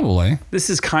critics. Probably. This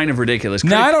is kind of ridiculous.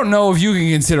 Now, I don't know if you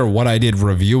can consider what I did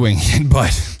reviewing it,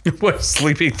 but What,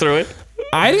 sleeping through it?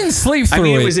 I didn't sleep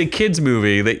through it. It was a kid's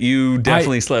movie that you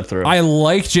definitely slept through. I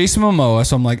like Jason Momoa,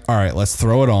 so I'm like, all right, let's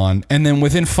throw it on. And then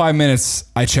within 5 minutes,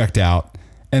 I checked out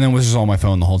and then was just on my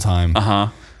phone the whole time. Uh-huh.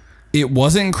 It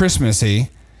wasn't Christmassy.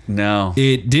 No.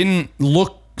 It didn't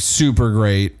look super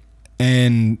great.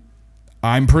 And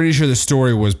I'm pretty sure the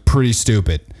story was pretty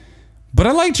stupid. But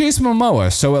I like Jason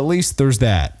Momoa, so at least there's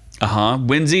that. Uh-huh.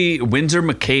 Windsor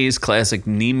McKay's classic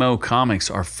Nemo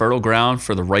comics are fertile ground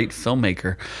for the right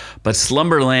filmmaker. But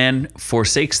Slumberland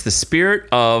forsakes the spirit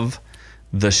of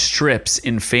the strips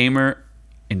in favor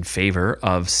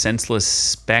of senseless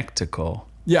spectacle.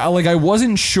 Yeah, like I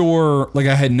wasn't sure, like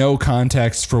I had no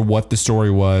context for what the story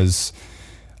was.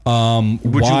 Would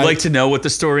you like to know what the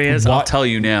story is? I'll tell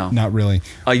you now. Not really.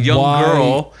 A young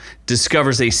girl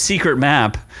discovers a secret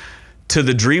map to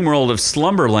the dream world of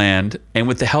Slumberland, and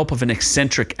with the help of an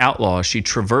eccentric outlaw, she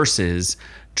traverses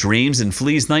dreams and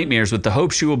flees nightmares with the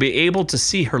hope she will be able to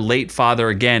see her late father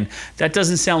again. That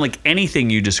doesn't sound like anything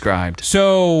you described.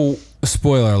 So,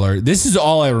 spoiler alert, this is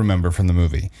all I remember from the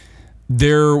movie.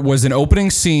 There was an opening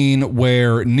scene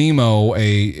where Nemo,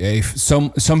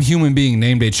 some human being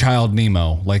named a child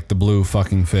Nemo, like the blue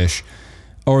fucking fish,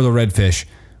 or the red fish.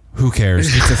 Who cares?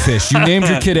 It's a fish. You named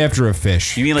your kid after a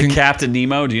fish. You mean like Captain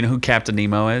Nemo? Do you know who Captain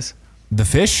Nemo is? The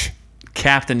fish?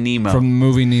 Captain Nemo. From the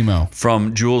movie Nemo.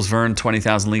 From Jules Verne,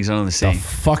 20,000 Leagues Under the Sea. The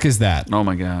fuck is that? Oh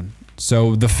my God.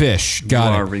 So the fish.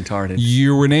 Got it. You are retarded.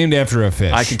 You were named after a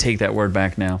fish. I can take that word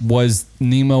back now. Was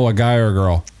Nemo a guy or a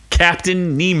girl?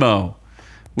 Captain Nemo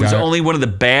was only one of the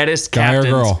baddest captains. Guy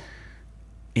or girl?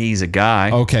 He's a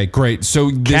guy. Okay, great. So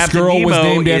this Captain girl was Nemo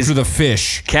named after the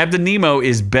fish. Captain Nemo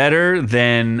is better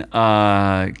than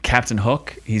Captain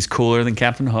Hook. He's cooler than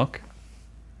Captain Hook.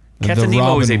 Captain The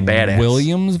Nemo is a Robin badass.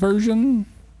 Williams version?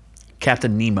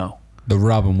 Captain Nemo. The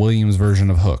Robin Williams version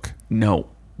of Hook. No.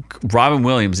 Robin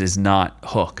Williams is not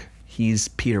Hook. He's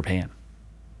Peter Pan.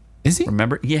 Is he?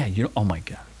 Remember? Yeah. Oh my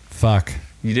God. Fuck.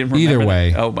 You didn't remember Either that?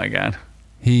 way. Oh my God.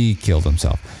 He killed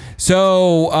himself.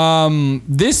 So,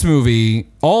 this movie,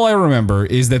 all I remember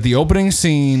is that the opening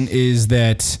scene is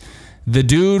that the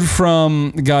dude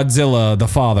from Godzilla, the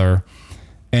father,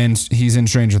 and he's in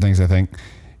Stranger Things, I think,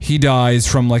 he dies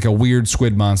from like a weird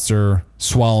squid monster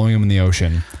swallowing him in the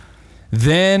ocean.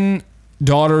 Then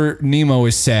daughter Nemo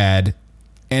is sad,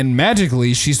 and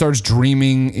magically she starts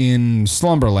dreaming in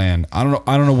Slumberland. I don't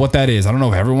know what that is. I don't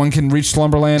know if everyone can reach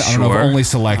Slumberland. I don't know if only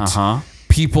select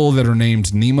people that are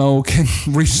named Nemo can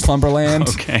reach Slumberland.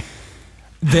 Okay.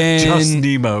 Then Just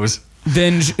Nemos.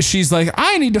 Then she's like,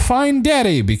 I need to find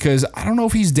Daddy because I don't know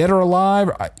if he's dead or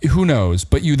alive. Who knows?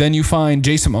 But you find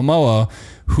Jason Momoa,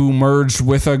 who merged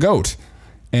with a goat,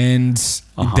 and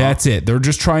that's it. They're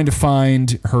just trying to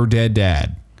find her dead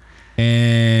dad,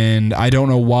 and I don't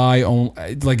know why.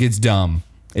 Like, it's dumb.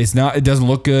 It's not. It doesn't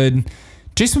look good.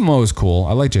 Jason Momoa is cool.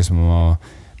 I like Jason Momoa.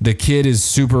 The kid is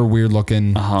super weird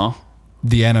looking.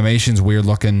 The animation's weird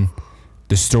looking.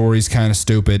 The story's kind of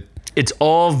stupid. It's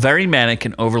all very manic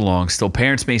and overlong. Still,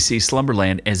 parents may see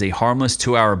Slumberland as a harmless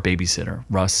 2-hour babysitter.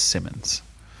 Russ Simmons.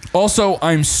 Also,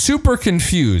 I'm super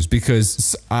confused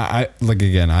because I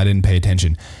didn't pay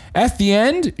attention. At the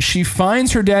end, she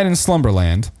finds her dad in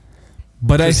Slumberland,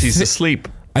 but he's asleep.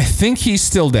 I think he's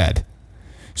still dead.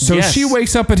 So she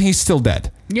wakes up and he's still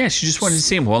dead. Yeah, she just wanted to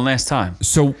see him one last time.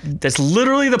 So that's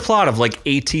literally the plot of like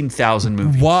 18,000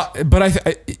 movies. What?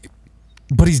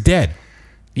 But he's dead.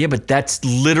 Yeah, but that's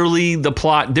literally the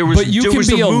plot. There was a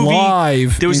Pixar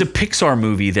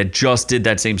movie that just did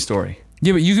that same story.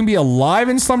 Yeah, but you can be alive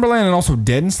in Slumberland and also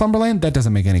dead in Slumberland? That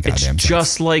doesn't make any goddamn sense. It's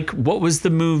just like, what was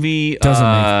the movie? Doesn't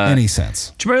make any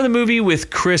sense. Do you remember the movie with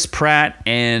Chris Pratt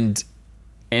and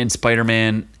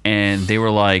Spider-Man, and they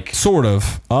were like... Sort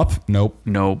of. Up? Nope.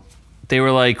 They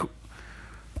were like...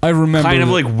 I remember... Kind of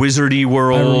like Wizardy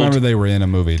World. I remember they were in a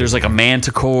movie. There's like a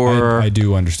manticore. I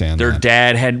do understand Their that.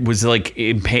 dad was like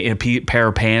in a pair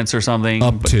of pants or something.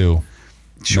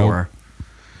 Sure. Nope.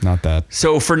 Not that.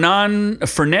 So for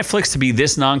Netflix to be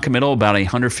this non-committal about a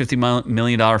 $150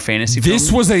 million fantasy film.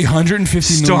 This was $150 million?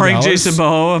 Starring Jason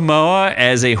Momoa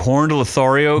as a horned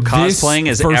Lothario cosplaying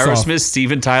as Aerosmith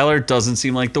Steven Tyler doesn't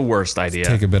seem like the worst idea.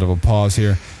 Take a bit of a pause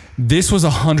here. This was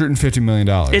 $150 million.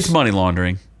 It's money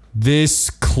laundering.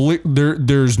 There's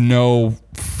no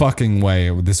fucking way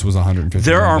this was 150.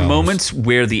 There are million dollars. moments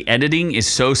where the editing is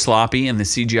so sloppy and the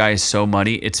CGI is so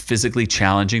muddy, it's physically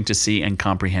challenging to see and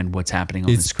comprehend what's happening on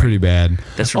the It's screen. pretty bad.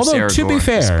 That's from Although Sarah to Gore. be It's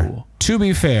fair,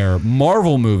 cool.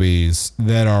 Marvel movies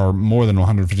that are more than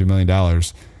 150 million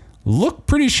dollars look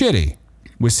pretty shitty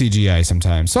with CGI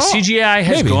sometimes. So CGI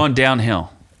has maybe. gone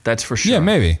downhill. That's for sure. Yeah,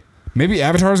 maybe. Maybe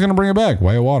Avatar's gonna bring it back.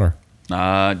 Way of Water.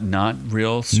 Not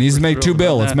real. super Needs to make thrilled $2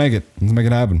 billion. about Let's that. make it. Let's make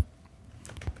it happen.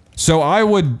 So I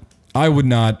would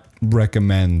not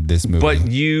recommend this movie. But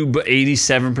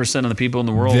 87% of the people in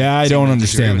the world. yeah, I seem don't to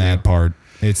disagree understand with that you. part.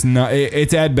 It's not.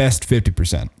 It's at best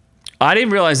 50%. I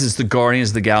didn't realize it's the Guardians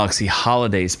of the Galaxy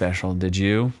holiday special. Did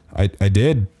you? I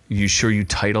did. You sure you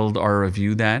titled our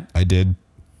review that? I did.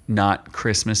 Not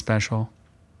Christmas special?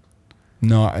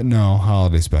 No,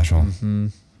 holiday special. Mm-hmm.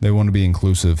 They want to be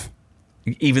inclusive.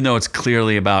 Even though it's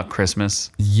clearly about Christmas.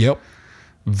 Yep.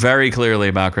 Very clearly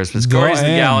about Christmas. Go Guardians of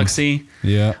the and- Galaxy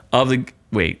Yeah.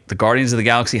 the Guardians of the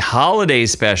Galaxy holiday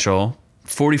special,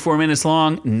 44 minutes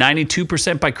long,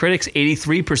 92% by critics,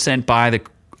 83% by the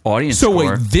audience So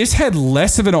score. wait, this had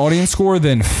less of an audience score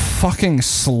than fucking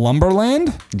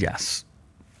Slumberland? Yes.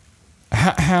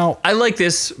 How? I like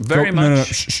this very much. No.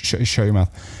 Shut your mouth.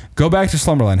 Go back to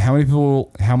Slumberland. How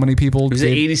many people? It was at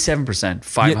 87%,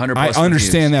 500 plus I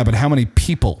understand that, but how many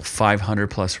people? 500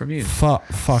 plus reviews.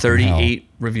 Fucking 38 hell.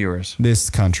 reviewers. This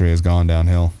country has gone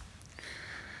downhill.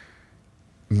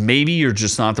 Maybe you're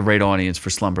just not the right audience for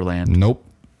Slumberland. Nope.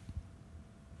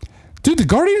 Dude, the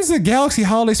Guardians of the Galaxy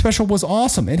holiday special was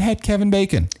awesome. It had Kevin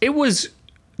Bacon. It was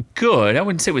good. I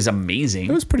wouldn't say it was amazing.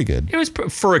 It was pretty good. It was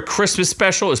for a Christmas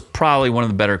special. It was probably one of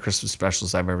the better Christmas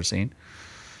specials I've ever seen.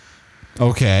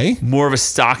 Okay. More of a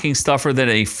stocking stuffer than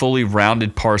a fully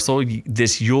rounded parcel.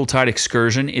 This Yuletide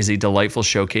excursion is a delightful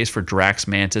showcase for Drax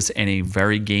Mantis and a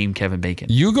very game Kevin Bacon.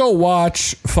 You go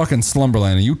watch fucking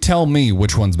Slumberland and you tell me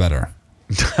which one's better.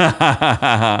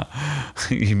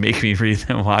 You make me read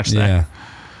and watch that.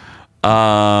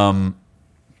 Yeah.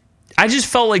 I just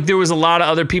felt like there was a lot of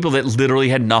other people that literally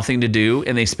had nothing to do,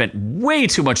 and they spent way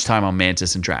too much time on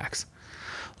Mantis and Drax.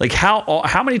 Like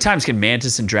how many times can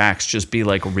Mantis and Drax just be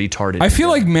like retarded? I feel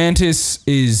like Mantis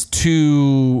is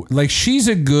too like she's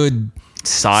a good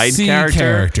side C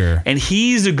character, and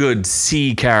he's a good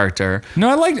C character. No,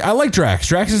 I like Drax.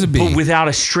 Drax is a B. But without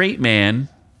a straight man,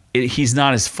 he's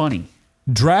not as funny.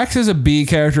 Drax is a B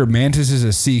character, Mantis is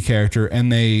a C character,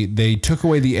 and they took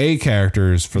away the A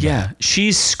characters for Yeah, that.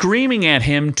 she's screaming at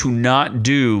him to not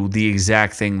do the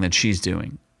exact thing that she's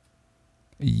doing.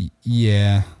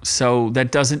 Yeah. So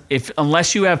that doesn't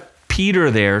unless you have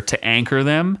Peter there to anchor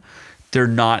them, they're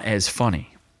not as funny.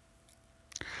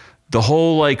 The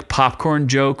whole like popcorn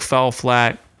joke fell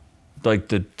flat, like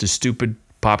the stupid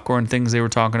popcorn things they were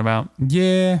talking about.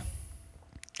 Yeah.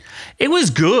 It was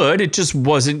good. It just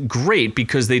wasn't great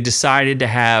because they decided to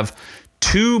have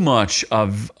too much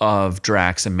of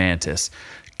Drax and Mantis.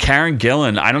 Karen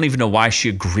Gillan, I don't even know why she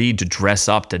agreed to dress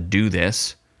up to do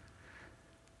this.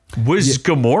 Was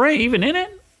Gamora even in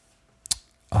it?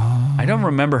 I don't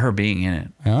remember her being in it.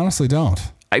 I honestly don't.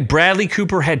 Bradley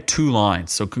Cooper had 2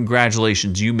 lines, so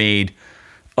congratulations. You made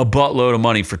a buttload of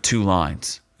money for 2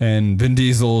 lines. And Vin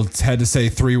Diesel had to say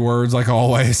 3 words like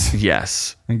always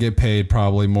Yes. and get paid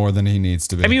probably more than he needs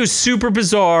to be. I mean, it was super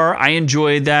bizarre. I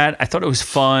enjoyed that. I thought it was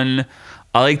fun.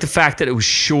 I like the fact that it was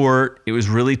short. It was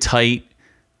really tight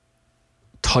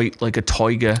like a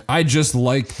toiga. I just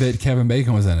like that Kevin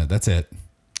Bacon was in it. That's it.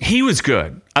 He was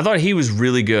good. I thought he was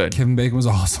really good. Kevin Bacon was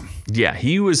awesome. Yeah,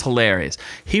 he was hilarious.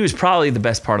 He was probably the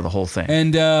best part of the whole thing.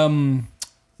 And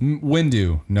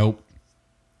Windu, nope.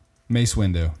 Mace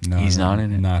Windu, no, He's not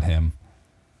in it. Not him.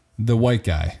 The white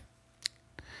guy,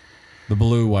 the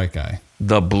blue white guy,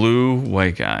 The blue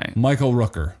white guy. Michael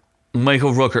Rooker.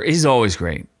 Michael Rooker. He's always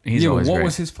great. He's always what great.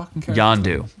 was his fucking character?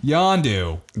 Yondu.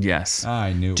 Yondu. Yes.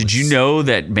 I knew. Did you know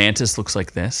that Mantis looks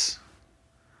like this?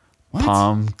 What?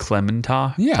 Palm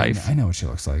Clementa Yeah, type. I know what she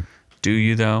looks like. Do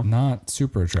you though? Not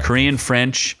super attractive. Korean,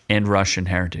 French, and Russian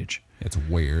heritage. It's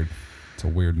weird. It's a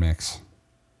weird mix.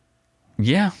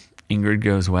 Yeah. Ingrid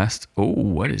Goes West. Oh,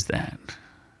 what is that?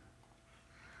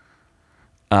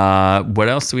 What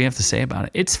else do we have to say about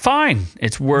it? It's fine.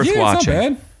 It's worth watching. It's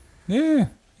not bad. Yeah.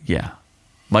 Yeah.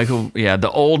 Michael,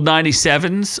 the old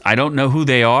 97s, I don't know who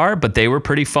they are, but they were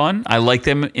pretty fun. I liked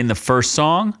them in the first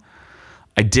song.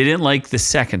 I didn't like the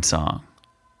second song.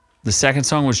 The second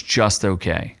song was just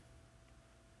okay.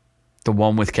 The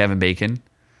one with Kevin Bacon,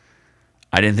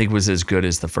 I didn't think was as good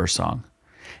as the first song.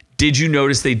 Did you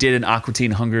notice they did an Aqua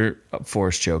Teen Hunger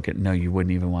Force joke? No, you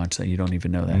wouldn't even watch that. You don't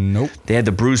even know that. Nope. They had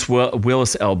the Bruce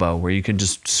Willis elbow where you can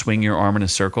just swing your arm in a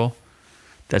circle.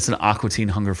 That's an Aqua Teen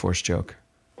Hunger Force joke.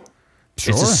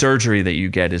 Sure. It's a surgery that you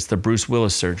get. It's the Bruce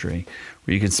Willis surgery,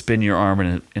 where you can spin your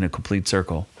arm in a complete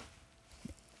circle.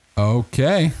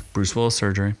 Okay. Bruce Willis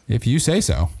surgery. If you say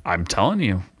so. I'm telling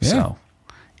you. Yeah. So,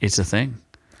 it's a thing.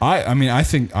 I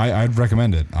think I'd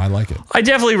recommend it. I like it. I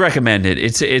definitely recommend it.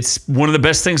 It's one of the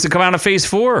best things to come out of Phase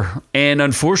 4. And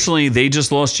unfortunately, they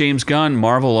just lost James Gunn.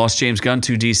 Marvel lost James Gunn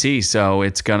to DC. So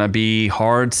it's going to be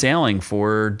hard sailing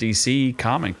for DC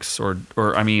Comics or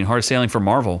hard sailing for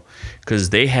Marvel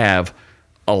because they have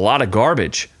a lot of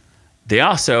garbage. They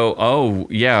also,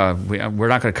 we're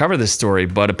not going to cover this story,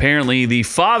 but apparently the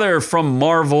father from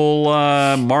Marvel,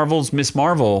 Marvel's Miss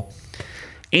Marvel,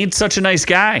 ain't such a nice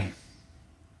guy.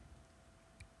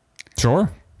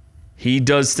 Sure. He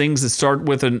does things that start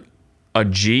with a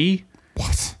G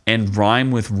What? and rhyme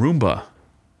with Roomba,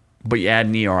 but you add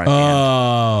an ER at the end.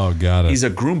 Oh, got it. He's a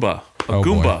Groomba. Oh,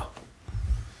 Goomba.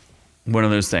 One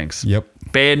of those things. Yep.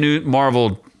 Bad news.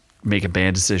 Marvel making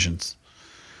bad decisions.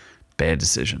 Bad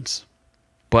decisions.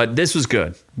 But this was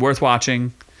good. Worth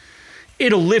watching.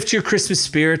 It'll lift your Christmas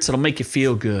spirits. It'll make you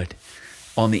feel good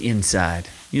on the inside.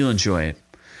 You'll enjoy it.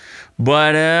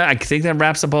 But I think that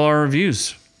wraps up all our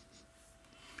reviews.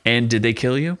 And did they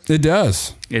kill you? It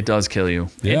does. It does kill you.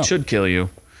 Yeah. It should kill you.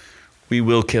 We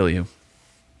will kill you.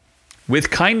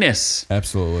 With kindness.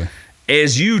 Absolutely.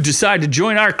 As you decide to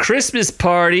join our Christmas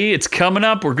party, it's coming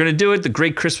up. We're going to do it. The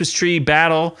Great Christmas Tree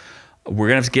Battle. We're going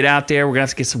to have to get out there. We're going to have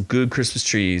to get some good Christmas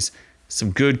trees. Some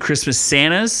good Christmas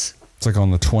Santas. It's like on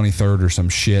the 23rd or some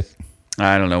shit.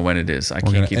 I don't know when it is. I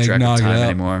gonna can't keep track of eggnog it time up.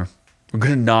 anymore. We're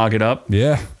going to nog it up.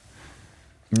 Yeah.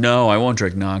 No, I won't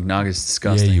drink nog. Nog is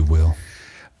disgusting. Yeah, you will.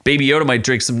 Baby Yoda might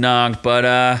drink some nog,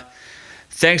 but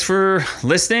thanks for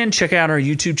listening. Check out our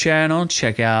YouTube channel.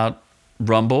 Check out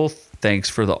Rumble. Thanks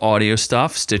for the audio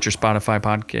stuff. Stitcher, Spotify,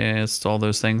 podcasts, all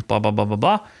those things. Blah, blah, blah, blah,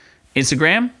 blah.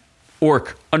 Instagram,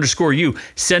 orc_you.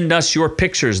 Send us your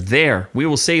pictures there. We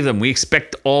will save them. We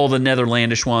expect all the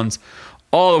Netherlandish ones,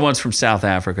 all the ones from South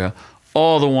Africa,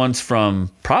 all the ones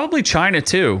from probably China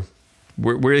too.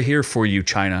 We're here for you,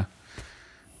 China.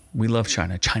 We love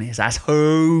China. China is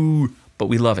asshole. But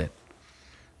we love it.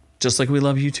 Just like we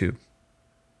love YouTube.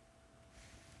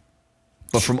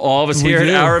 But from all of us here at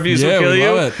Our Reviews Will Kill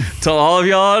You, to all of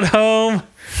y'all at home,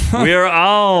 we are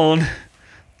on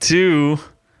to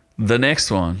the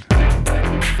next one.